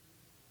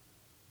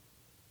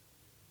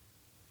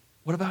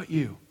 What about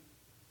you?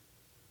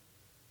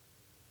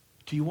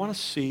 Do you want to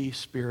see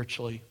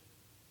spiritually?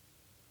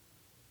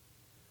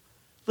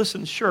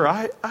 Listen, sure,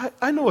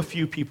 I know a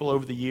few people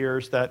over the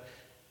years that,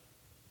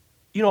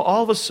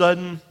 all of a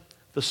sudden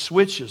the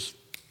switch is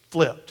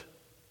flipped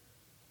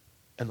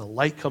and the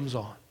light comes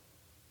on.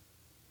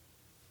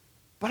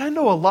 But I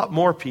know a lot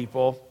more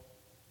people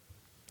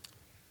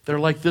that are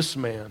like this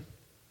man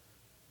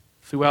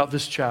throughout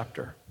this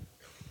chapter.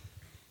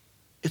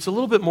 It's a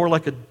little bit more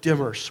like a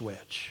dimmer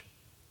switch.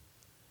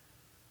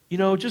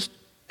 Just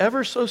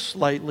ever so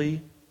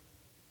slightly,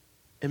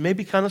 and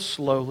maybe kind of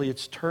slowly,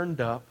 it's turned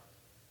up,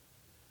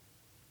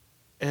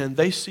 and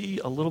they see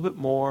a little bit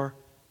more,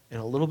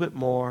 and a little bit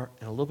more,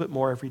 and a little bit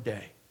more every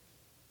day.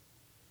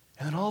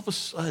 And then all of a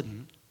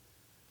sudden,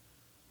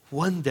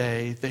 one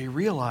day, they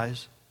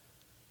realize,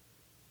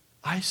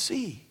 I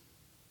see.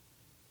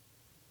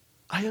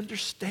 I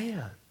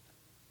understand.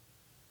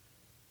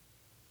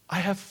 I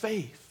have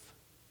faith.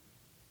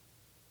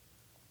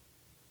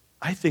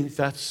 I think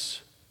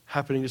that's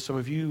happening to some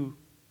of you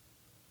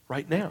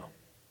right now.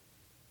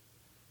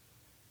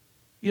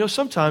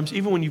 Sometimes,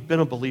 even when you've been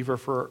a believer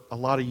for a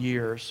lot of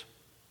years,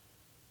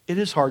 it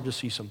is hard to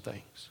see some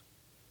things.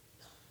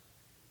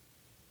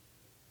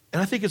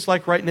 And I think it's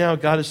like right now,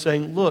 God is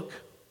saying, look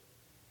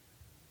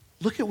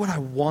at what I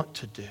want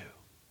to do.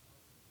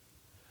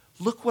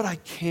 Look what I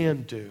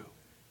can do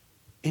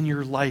in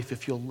your life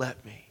if you'll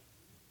let me.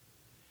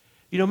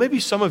 Maybe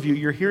some of you,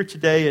 you're here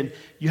today and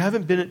you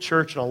haven't been at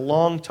church in a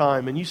long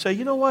time, and you say,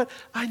 you know what?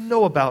 I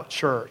know about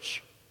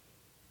church,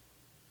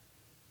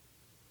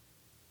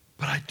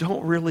 but I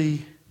don't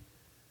really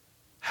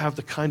have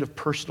the kind of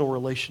personal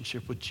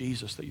relationship with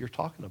Jesus that you're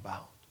talking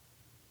about.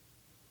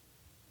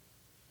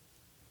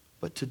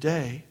 But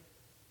today,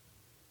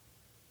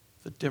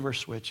 the dimmer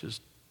switch is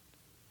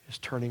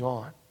turning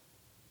on.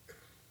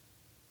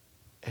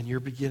 And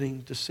you're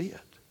beginning to see it.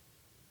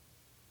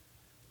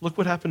 Look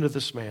what happened to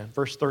this man,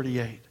 verse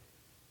 38.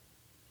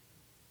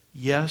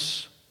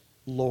 Yes,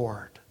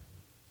 Lord,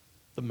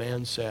 the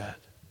man said,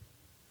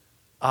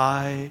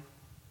 I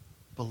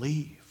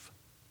believe.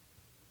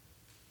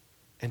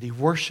 And he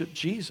worshiped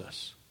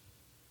Jesus.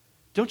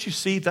 Don't you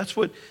see? That's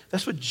what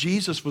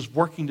Jesus was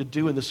working to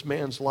do in this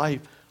man's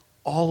life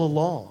all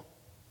along.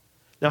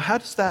 Now, how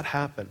does that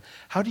happen?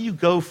 How do you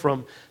go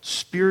from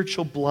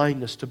spiritual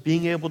blindness to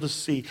being able to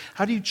see?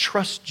 How do you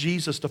trust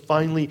Jesus to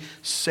finally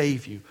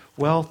save you?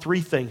 Well,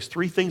 three things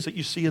that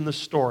you see in this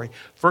story.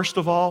 First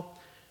of all,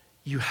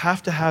 you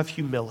have to have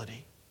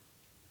humility.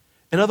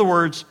 In other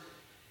words,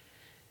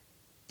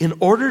 in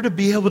order to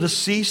be able to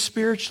see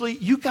spiritually,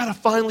 you got to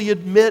finally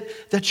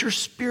admit that you're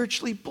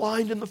spiritually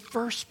blind in the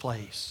first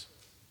place.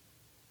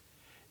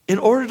 In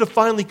order to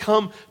finally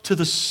come to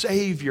the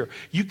Savior,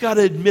 you got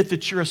to admit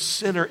that you're a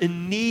sinner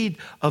in need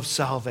of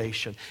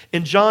salvation.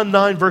 In John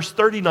 9, verse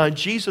 39,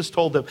 Jesus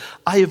told them,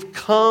 I have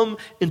come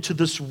into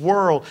this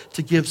world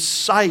to give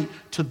sight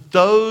to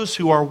those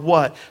who are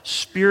what?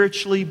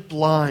 Spiritually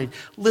blind.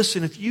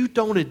 Listen, if you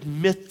don't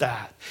admit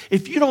that,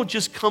 if you don't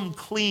just come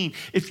clean,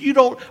 if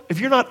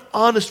you're not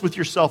honest with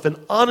yourself and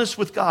honest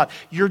with God,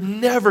 you're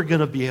never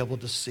going to be able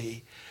to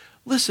see.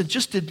 Listen,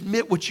 just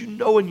admit what you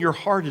know in your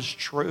heart is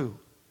true.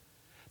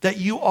 That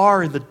you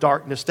are in the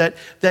darkness,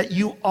 that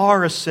you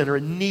are a sinner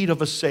in need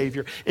of a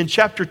Savior. In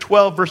chapter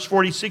 12, verse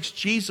 46,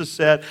 Jesus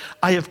said,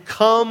 I have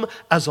come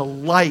as a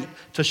light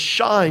to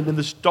shine in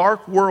this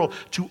dark world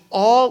to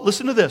all,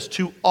 listen to this,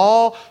 to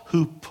all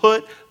who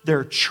put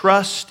their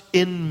trust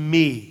in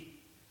me.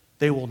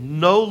 They will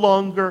no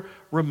longer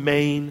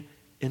remain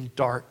in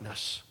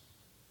darkness.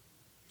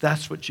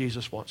 That's what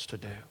Jesus wants to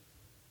do.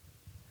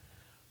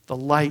 The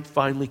light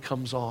finally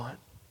comes on.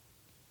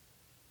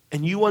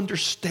 And you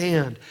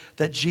understand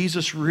that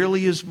Jesus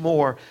really is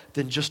more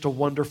than just a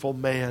wonderful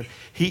man.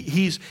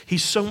 He's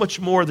so much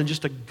more than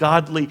just a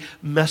godly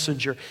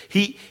messenger.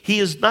 He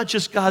is not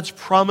just God's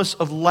promise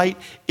of light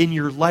in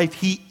your life.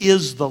 He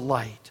is the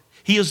light.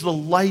 He is the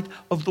light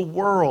of the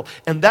world.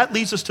 And that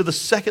leads us to the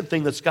second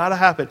thing that's got to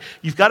happen.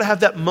 You've got to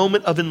have that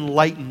moment of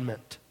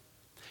enlightenment.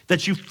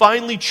 That you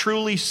finally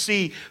truly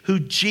see who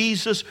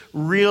Jesus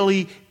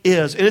really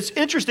is. And it's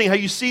interesting how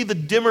you see the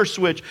dimmer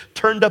switch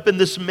turned up in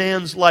this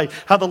man's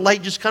life. How the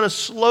light just kind of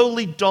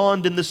slowly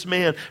dawned in this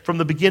man from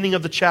the beginning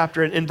of the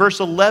chapter. And in verse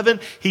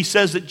 11, he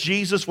says that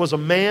Jesus was a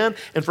man.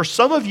 And for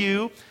some of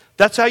you,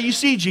 that's how you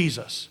see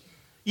Jesus.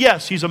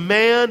 Yes, he's a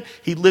man.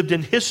 He lived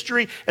in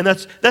history. And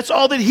that's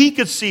all that he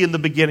could see in the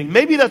beginning.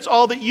 Maybe that's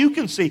all that you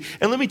can see.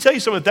 And let me tell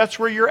you something. If that's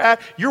where you're at,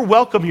 you're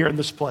welcome here in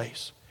this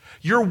place.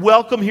 You're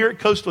welcome here at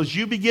Coastal as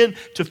you begin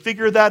to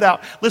figure that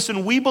out.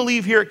 Listen, we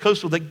believe here at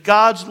Coastal that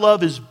God's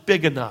love is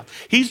big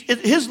enough.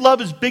 His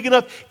love is big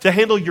enough to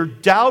handle your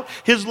doubt.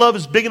 His love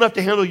is big enough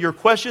to handle your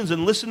questions.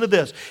 And listen to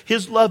this.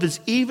 His love is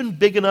even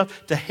big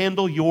enough to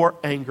handle your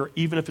anger,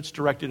 even if it's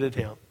directed at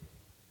him.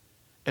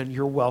 And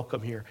you're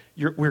welcome here.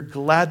 We're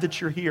glad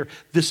that you're here.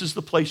 This is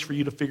the place for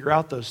you to figure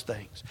out those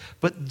things.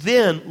 But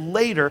then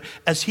later,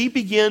 as he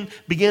began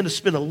to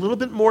spend a little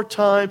bit more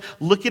time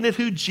looking at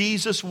who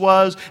Jesus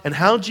was and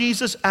how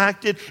Jesus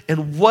acted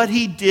and what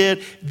he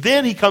did,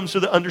 then he comes to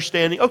the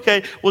understanding,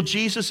 okay, well,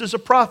 Jesus is a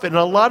prophet. And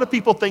a lot of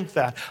people think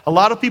that. A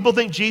lot of people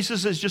think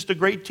Jesus is just a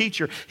great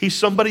teacher. He's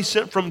somebody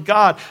sent from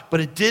God. But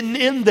it didn't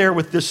end there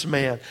with this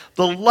man.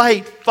 The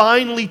light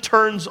finally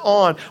turns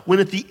on when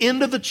at the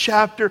end of the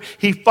chapter,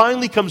 he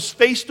finally comes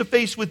face to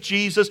face with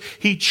Jesus.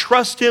 He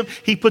trusts him.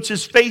 He puts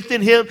his faith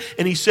in him.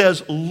 And he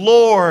says,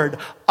 Lord,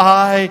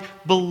 I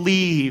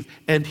believe.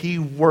 And he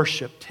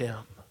worshiped him.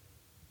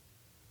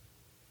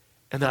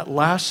 And that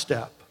last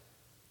step,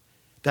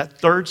 that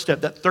third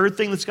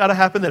thing that's got to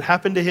happen that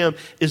happened to him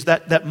is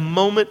that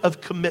moment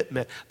of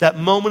commitment, that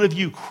moment of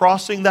you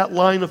crossing that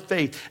line of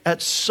faith.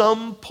 At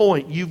some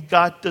point, you've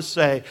got to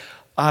say,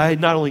 I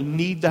not only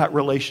need that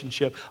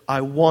relationship,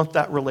 I want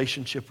that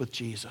relationship with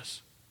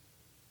Jesus.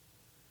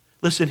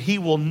 Listen, he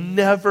will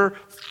never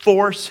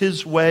force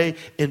his way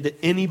into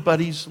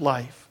anybody's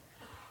life.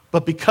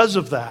 But because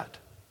of that,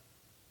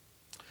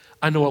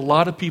 I know a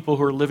lot of people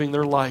who are living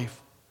their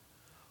life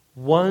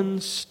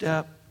one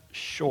step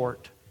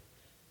short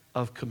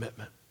of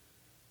commitment.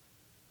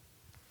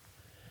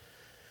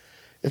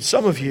 And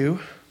some of you,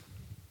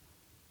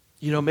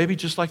 maybe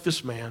just like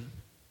this man,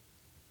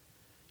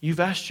 you've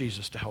asked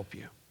Jesus to help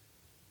you.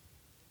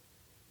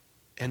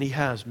 And he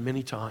has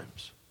many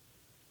times.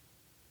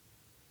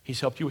 He's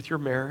helped you with your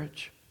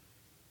marriage.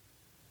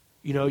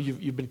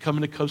 You've been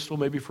coming to Coastal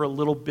maybe for a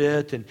little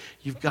bit, and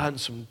you've gotten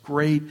some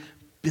great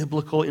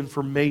biblical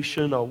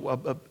information,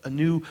 a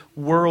new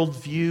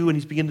worldview, and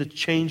he's beginning to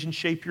change and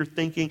shape your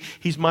thinking.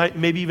 He's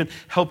maybe even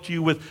helped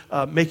you with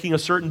making a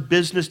certain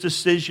business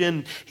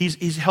decision.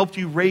 He's helped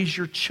you raise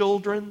your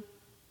children.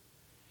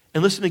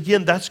 And listen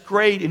again, that's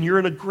great, and you're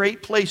in a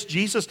great place.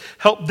 Jesus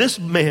helped this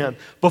man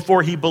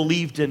before he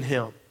believed in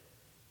him.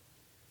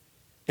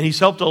 And he's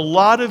helped a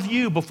lot of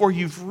you before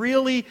you've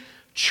really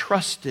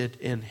trusted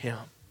in him.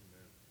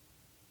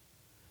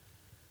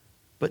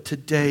 But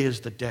today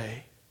is the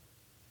day.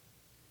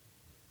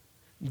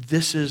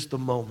 This is the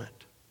moment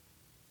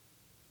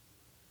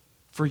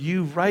for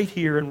you right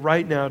here and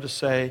right now to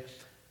say,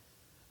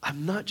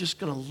 I'm not just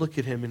going to look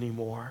at him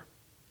anymore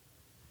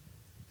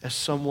as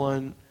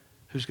someone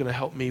who's going to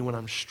help me when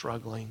I'm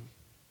struggling.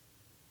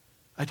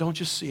 I don't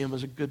just see him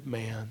as a good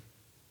man.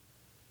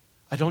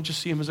 I don't just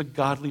see him as a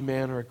godly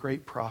man or a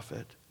great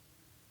prophet.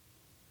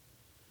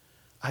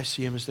 I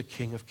see him as the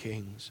King of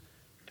Kings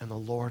and the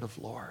Lord of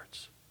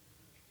Lords.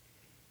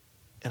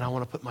 And I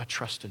want to put my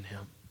trust in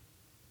him.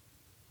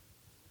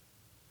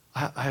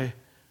 I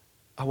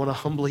want to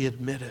humbly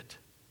admit it,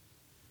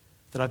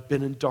 that I've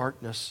been in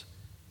darkness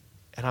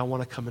and I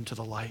want to come into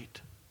the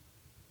light.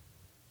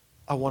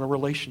 I want a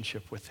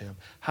relationship with him.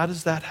 How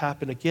does that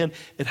happen? Again,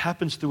 it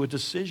happens through a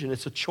decision.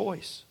 It's a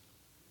choice.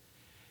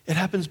 It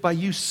happens by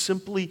you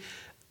simply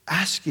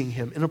asking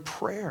him in a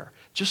prayer.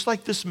 Just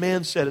like this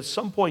man said, at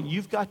some point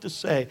you've got to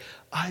say,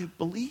 I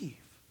believe.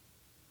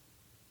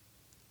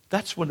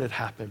 That's when it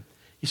happened.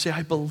 You say,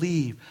 I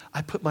believe.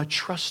 I put my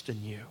trust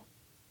in you.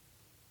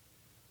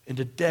 And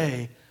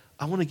today,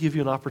 I want to give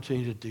you an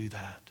opportunity to do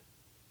that.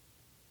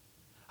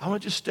 I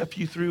want to just step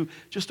you through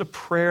just a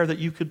prayer that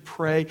you could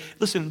pray.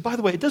 Listen, by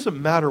the way, it doesn't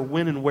matter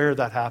when and where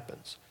that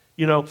happens.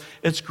 You know,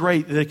 it's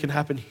great that it can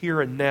happen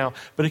here and now,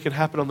 but it can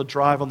happen on the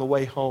drive on the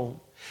way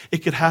home. It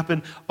could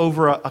happen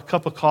over a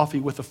cup of coffee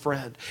with a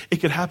friend. It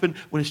could happen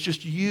when it's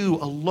just you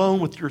alone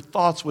with your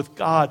thoughts with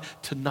God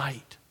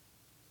tonight.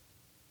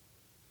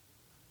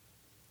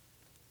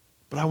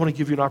 But I want to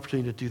give you an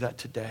opportunity to do that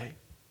today.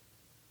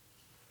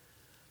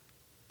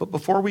 But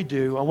before we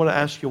do, I want to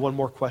ask you one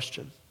more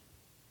question.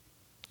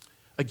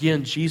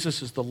 Again,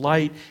 Jesus is the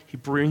light. He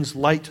brings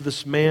light to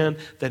this man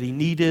that he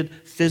needed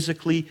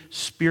physically,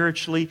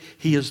 spiritually.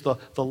 He is the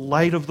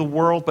light of the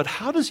world. But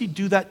how does he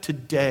do that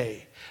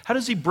today? How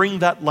does he bring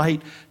that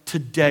light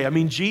today? I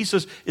mean,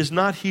 Jesus is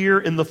not here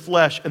in the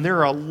flesh, and there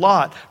are a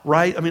lot,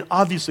 right? I mean,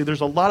 obviously,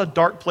 there's a lot of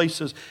dark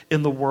places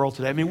in the world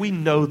today. I mean, we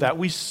know that.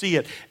 We see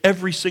it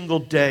every single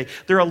day.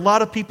 There are a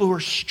lot of people who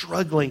are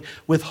struggling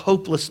with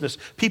hopelessness,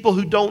 people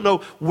who don't know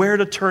where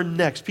to turn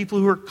next, people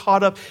who are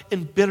caught up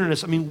in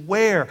bitterness. I mean,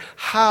 where,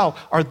 how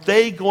are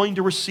they going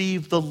to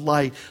receive the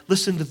light?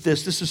 Listen to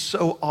this. This is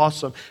so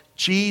awesome.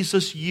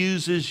 Jesus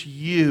uses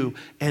you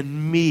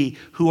and me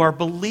who are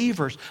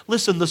believers.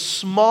 Listen, the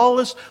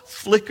smallest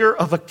flicker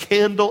of a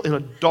candle in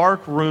a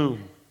dark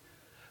room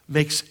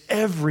makes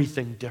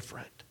everything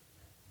different.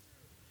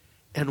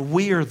 And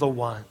we are the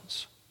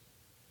ones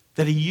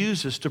that he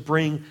uses to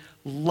bring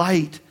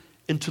light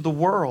into the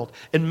world.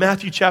 In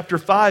Matthew chapter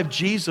 5,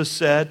 Jesus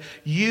said,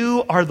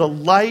 you are the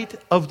light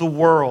of the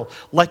world,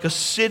 like a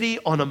city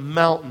on a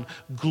mountain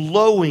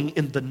glowing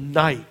in the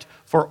night,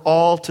 for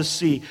all to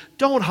see.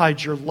 Don't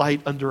hide your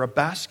light under a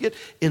basket.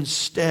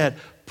 Instead,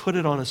 put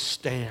it on a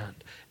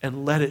stand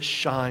and let it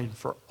shine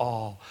for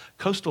all.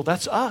 Coastal,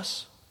 that's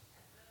us.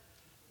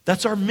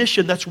 That's our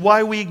mission. That's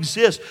why we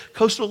exist.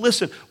 Coastal,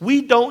 listen,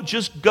 we don't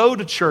just go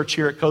to church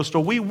here at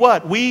Coastal. We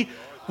what? We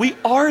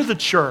are the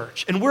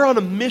church, and we're on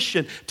a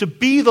mission to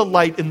be the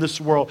light in this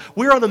world.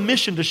 We're on a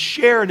mission to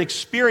share and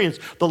experience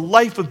the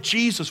life of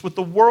Jesus with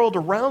the world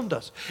around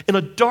us in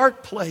a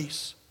dark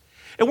place.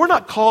 And we're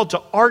not called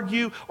to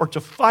argue or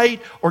to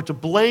fight or to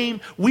blame.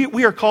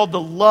 We are called to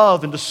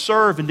love and to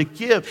serve and to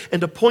give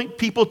and to point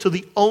people to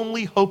the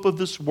only hope of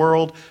this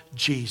world,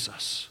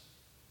 Jesus.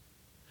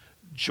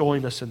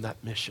 Join us in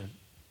that mission.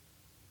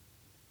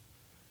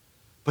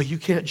 But you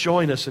can't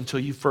join us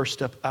until you first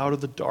step out of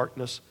the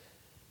darkness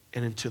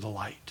and into the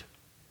light.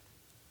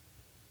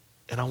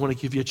 And I want to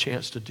give you a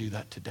chance to do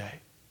that today.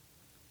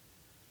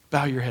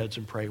 Bow your heads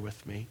and pray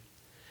with me.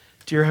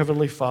 Dear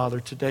Heavenly Father,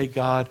 today,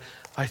 God,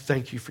 I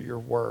thank you for your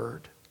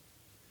word.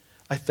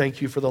 I thank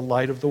you for the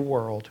light of the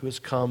world who has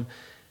come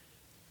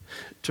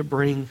to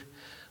bring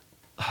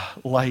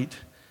light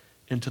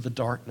into the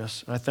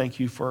darkness. And I thank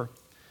you for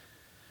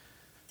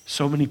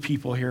so many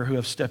people here who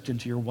have stepped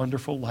into your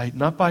wonderful light,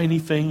 not by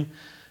anything,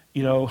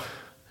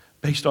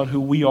 based on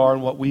who we are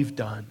and what we've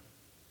done,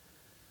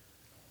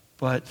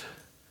 but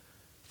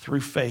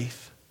through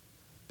faith,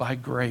 by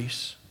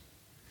grace,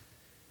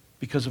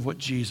 because of what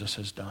Jesus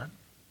has done.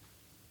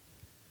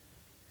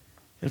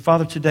 And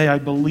Father, today I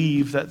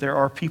believe that there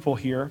are people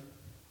here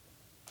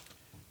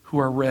who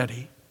are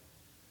ready.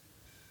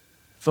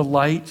 The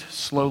light,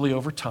 slowly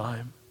over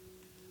time,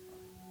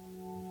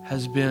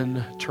 has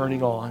been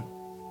turning on.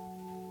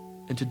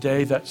 And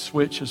today that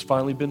switch has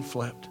finally been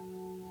flipped.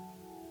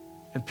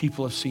 And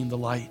people have seen the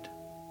light.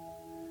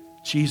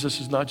 Jesus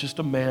is not just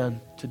a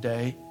man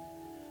today,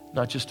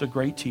 not just a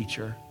great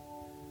teacher,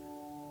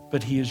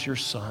 but he is your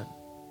Son,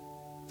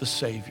 the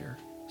Savior,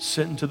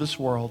 sent into this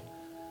world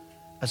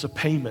as a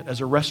payment,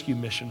 as a rescue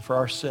mission for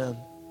our sin.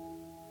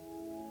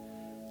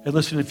 And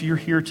listen, if you're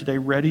here today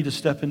ready to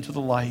step into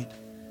the light,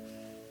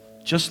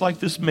 just like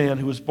this man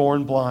who was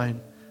born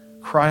blind,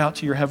 cry out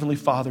to your Heavenly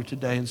Father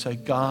today and say,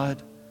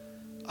 God,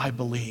 I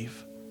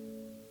believe.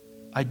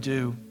 I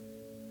do.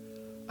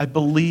 I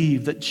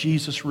believe that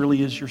Jesus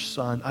really is your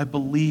Son. I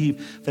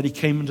believe that He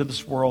came into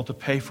this world to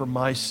pay for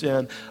my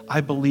sin.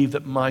 I believe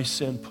that my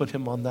sin put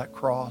Him on that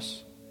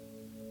cross.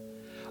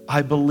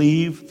 I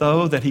believe,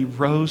 though, that He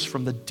rose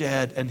from the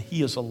dead and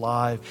He is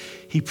alive.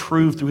 He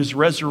proved through His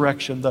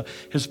resurrection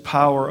His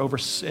power over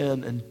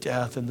sin and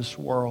death in this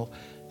world,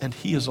 and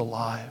He is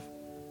alive.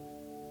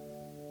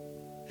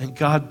 And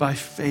God, by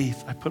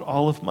faith, I put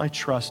all of my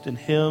trust in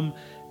Him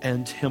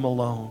and Him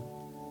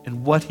alone,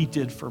 and what He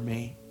did for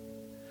me.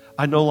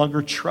 I no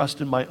longer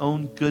trust in my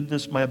own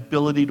goodness, my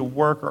ability to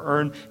work or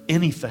earn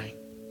anything.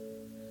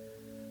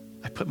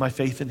 I put my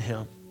faith in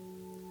Him.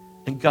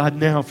 And God,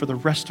 now for the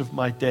rest of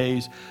my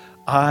days,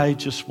 I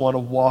just want to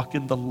walk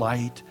in the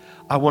light.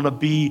 I want to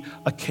be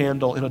a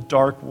candle in a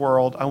dark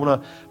world. I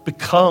want to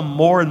become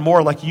more and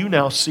more like you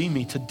now see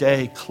me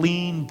today,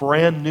 clean,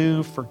 brand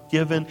new,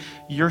 forgiven,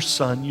 your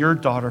son, your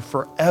daughter,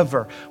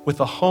 forever, with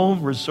a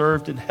home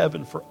reserved in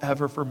heaven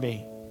forever for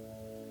me.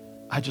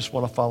 I just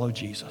want to follow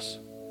Jesus.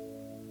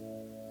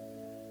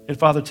 And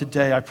Father,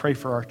 today I pray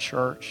for our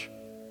church.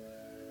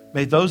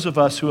 May those of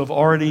us who have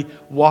already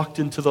walked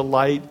into the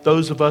light,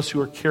 those of us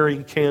who are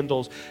carrying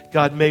candles,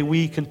 God, may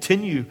we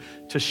continue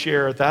to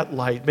share that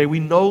light. May we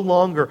no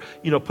longer,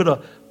 put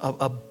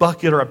a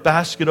bucket or a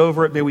basket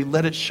over it. May we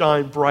let it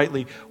shine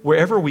brightly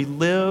wherever we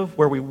live,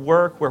 where we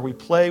work, where we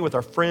play with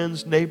our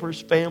friends,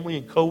 neighbors, family,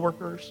 and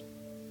coworkers.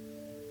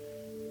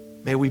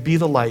 May we be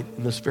the light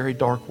in this very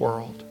dark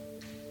world.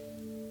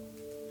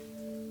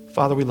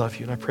 Father, we love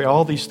you, and I pray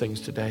all these things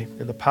today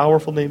in the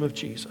powerful name of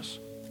Jesus.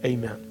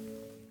 Amen.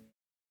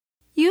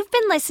 You've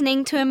been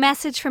listening to a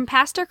message from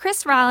Pastor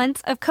Chris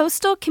Rollins of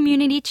Coastal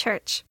Community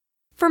Church.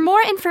 For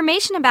more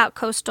information about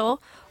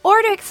Coastal,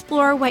 or to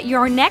explore what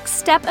your next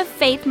step of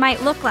faith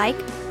might look like,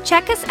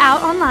 check us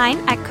out online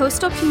at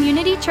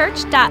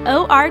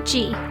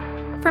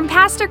coastalcommunitychurch.org. From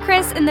Pastor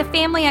Chris and the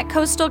family at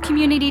Coastal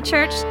Community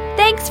Church,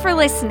 thanks for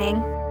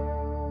listening.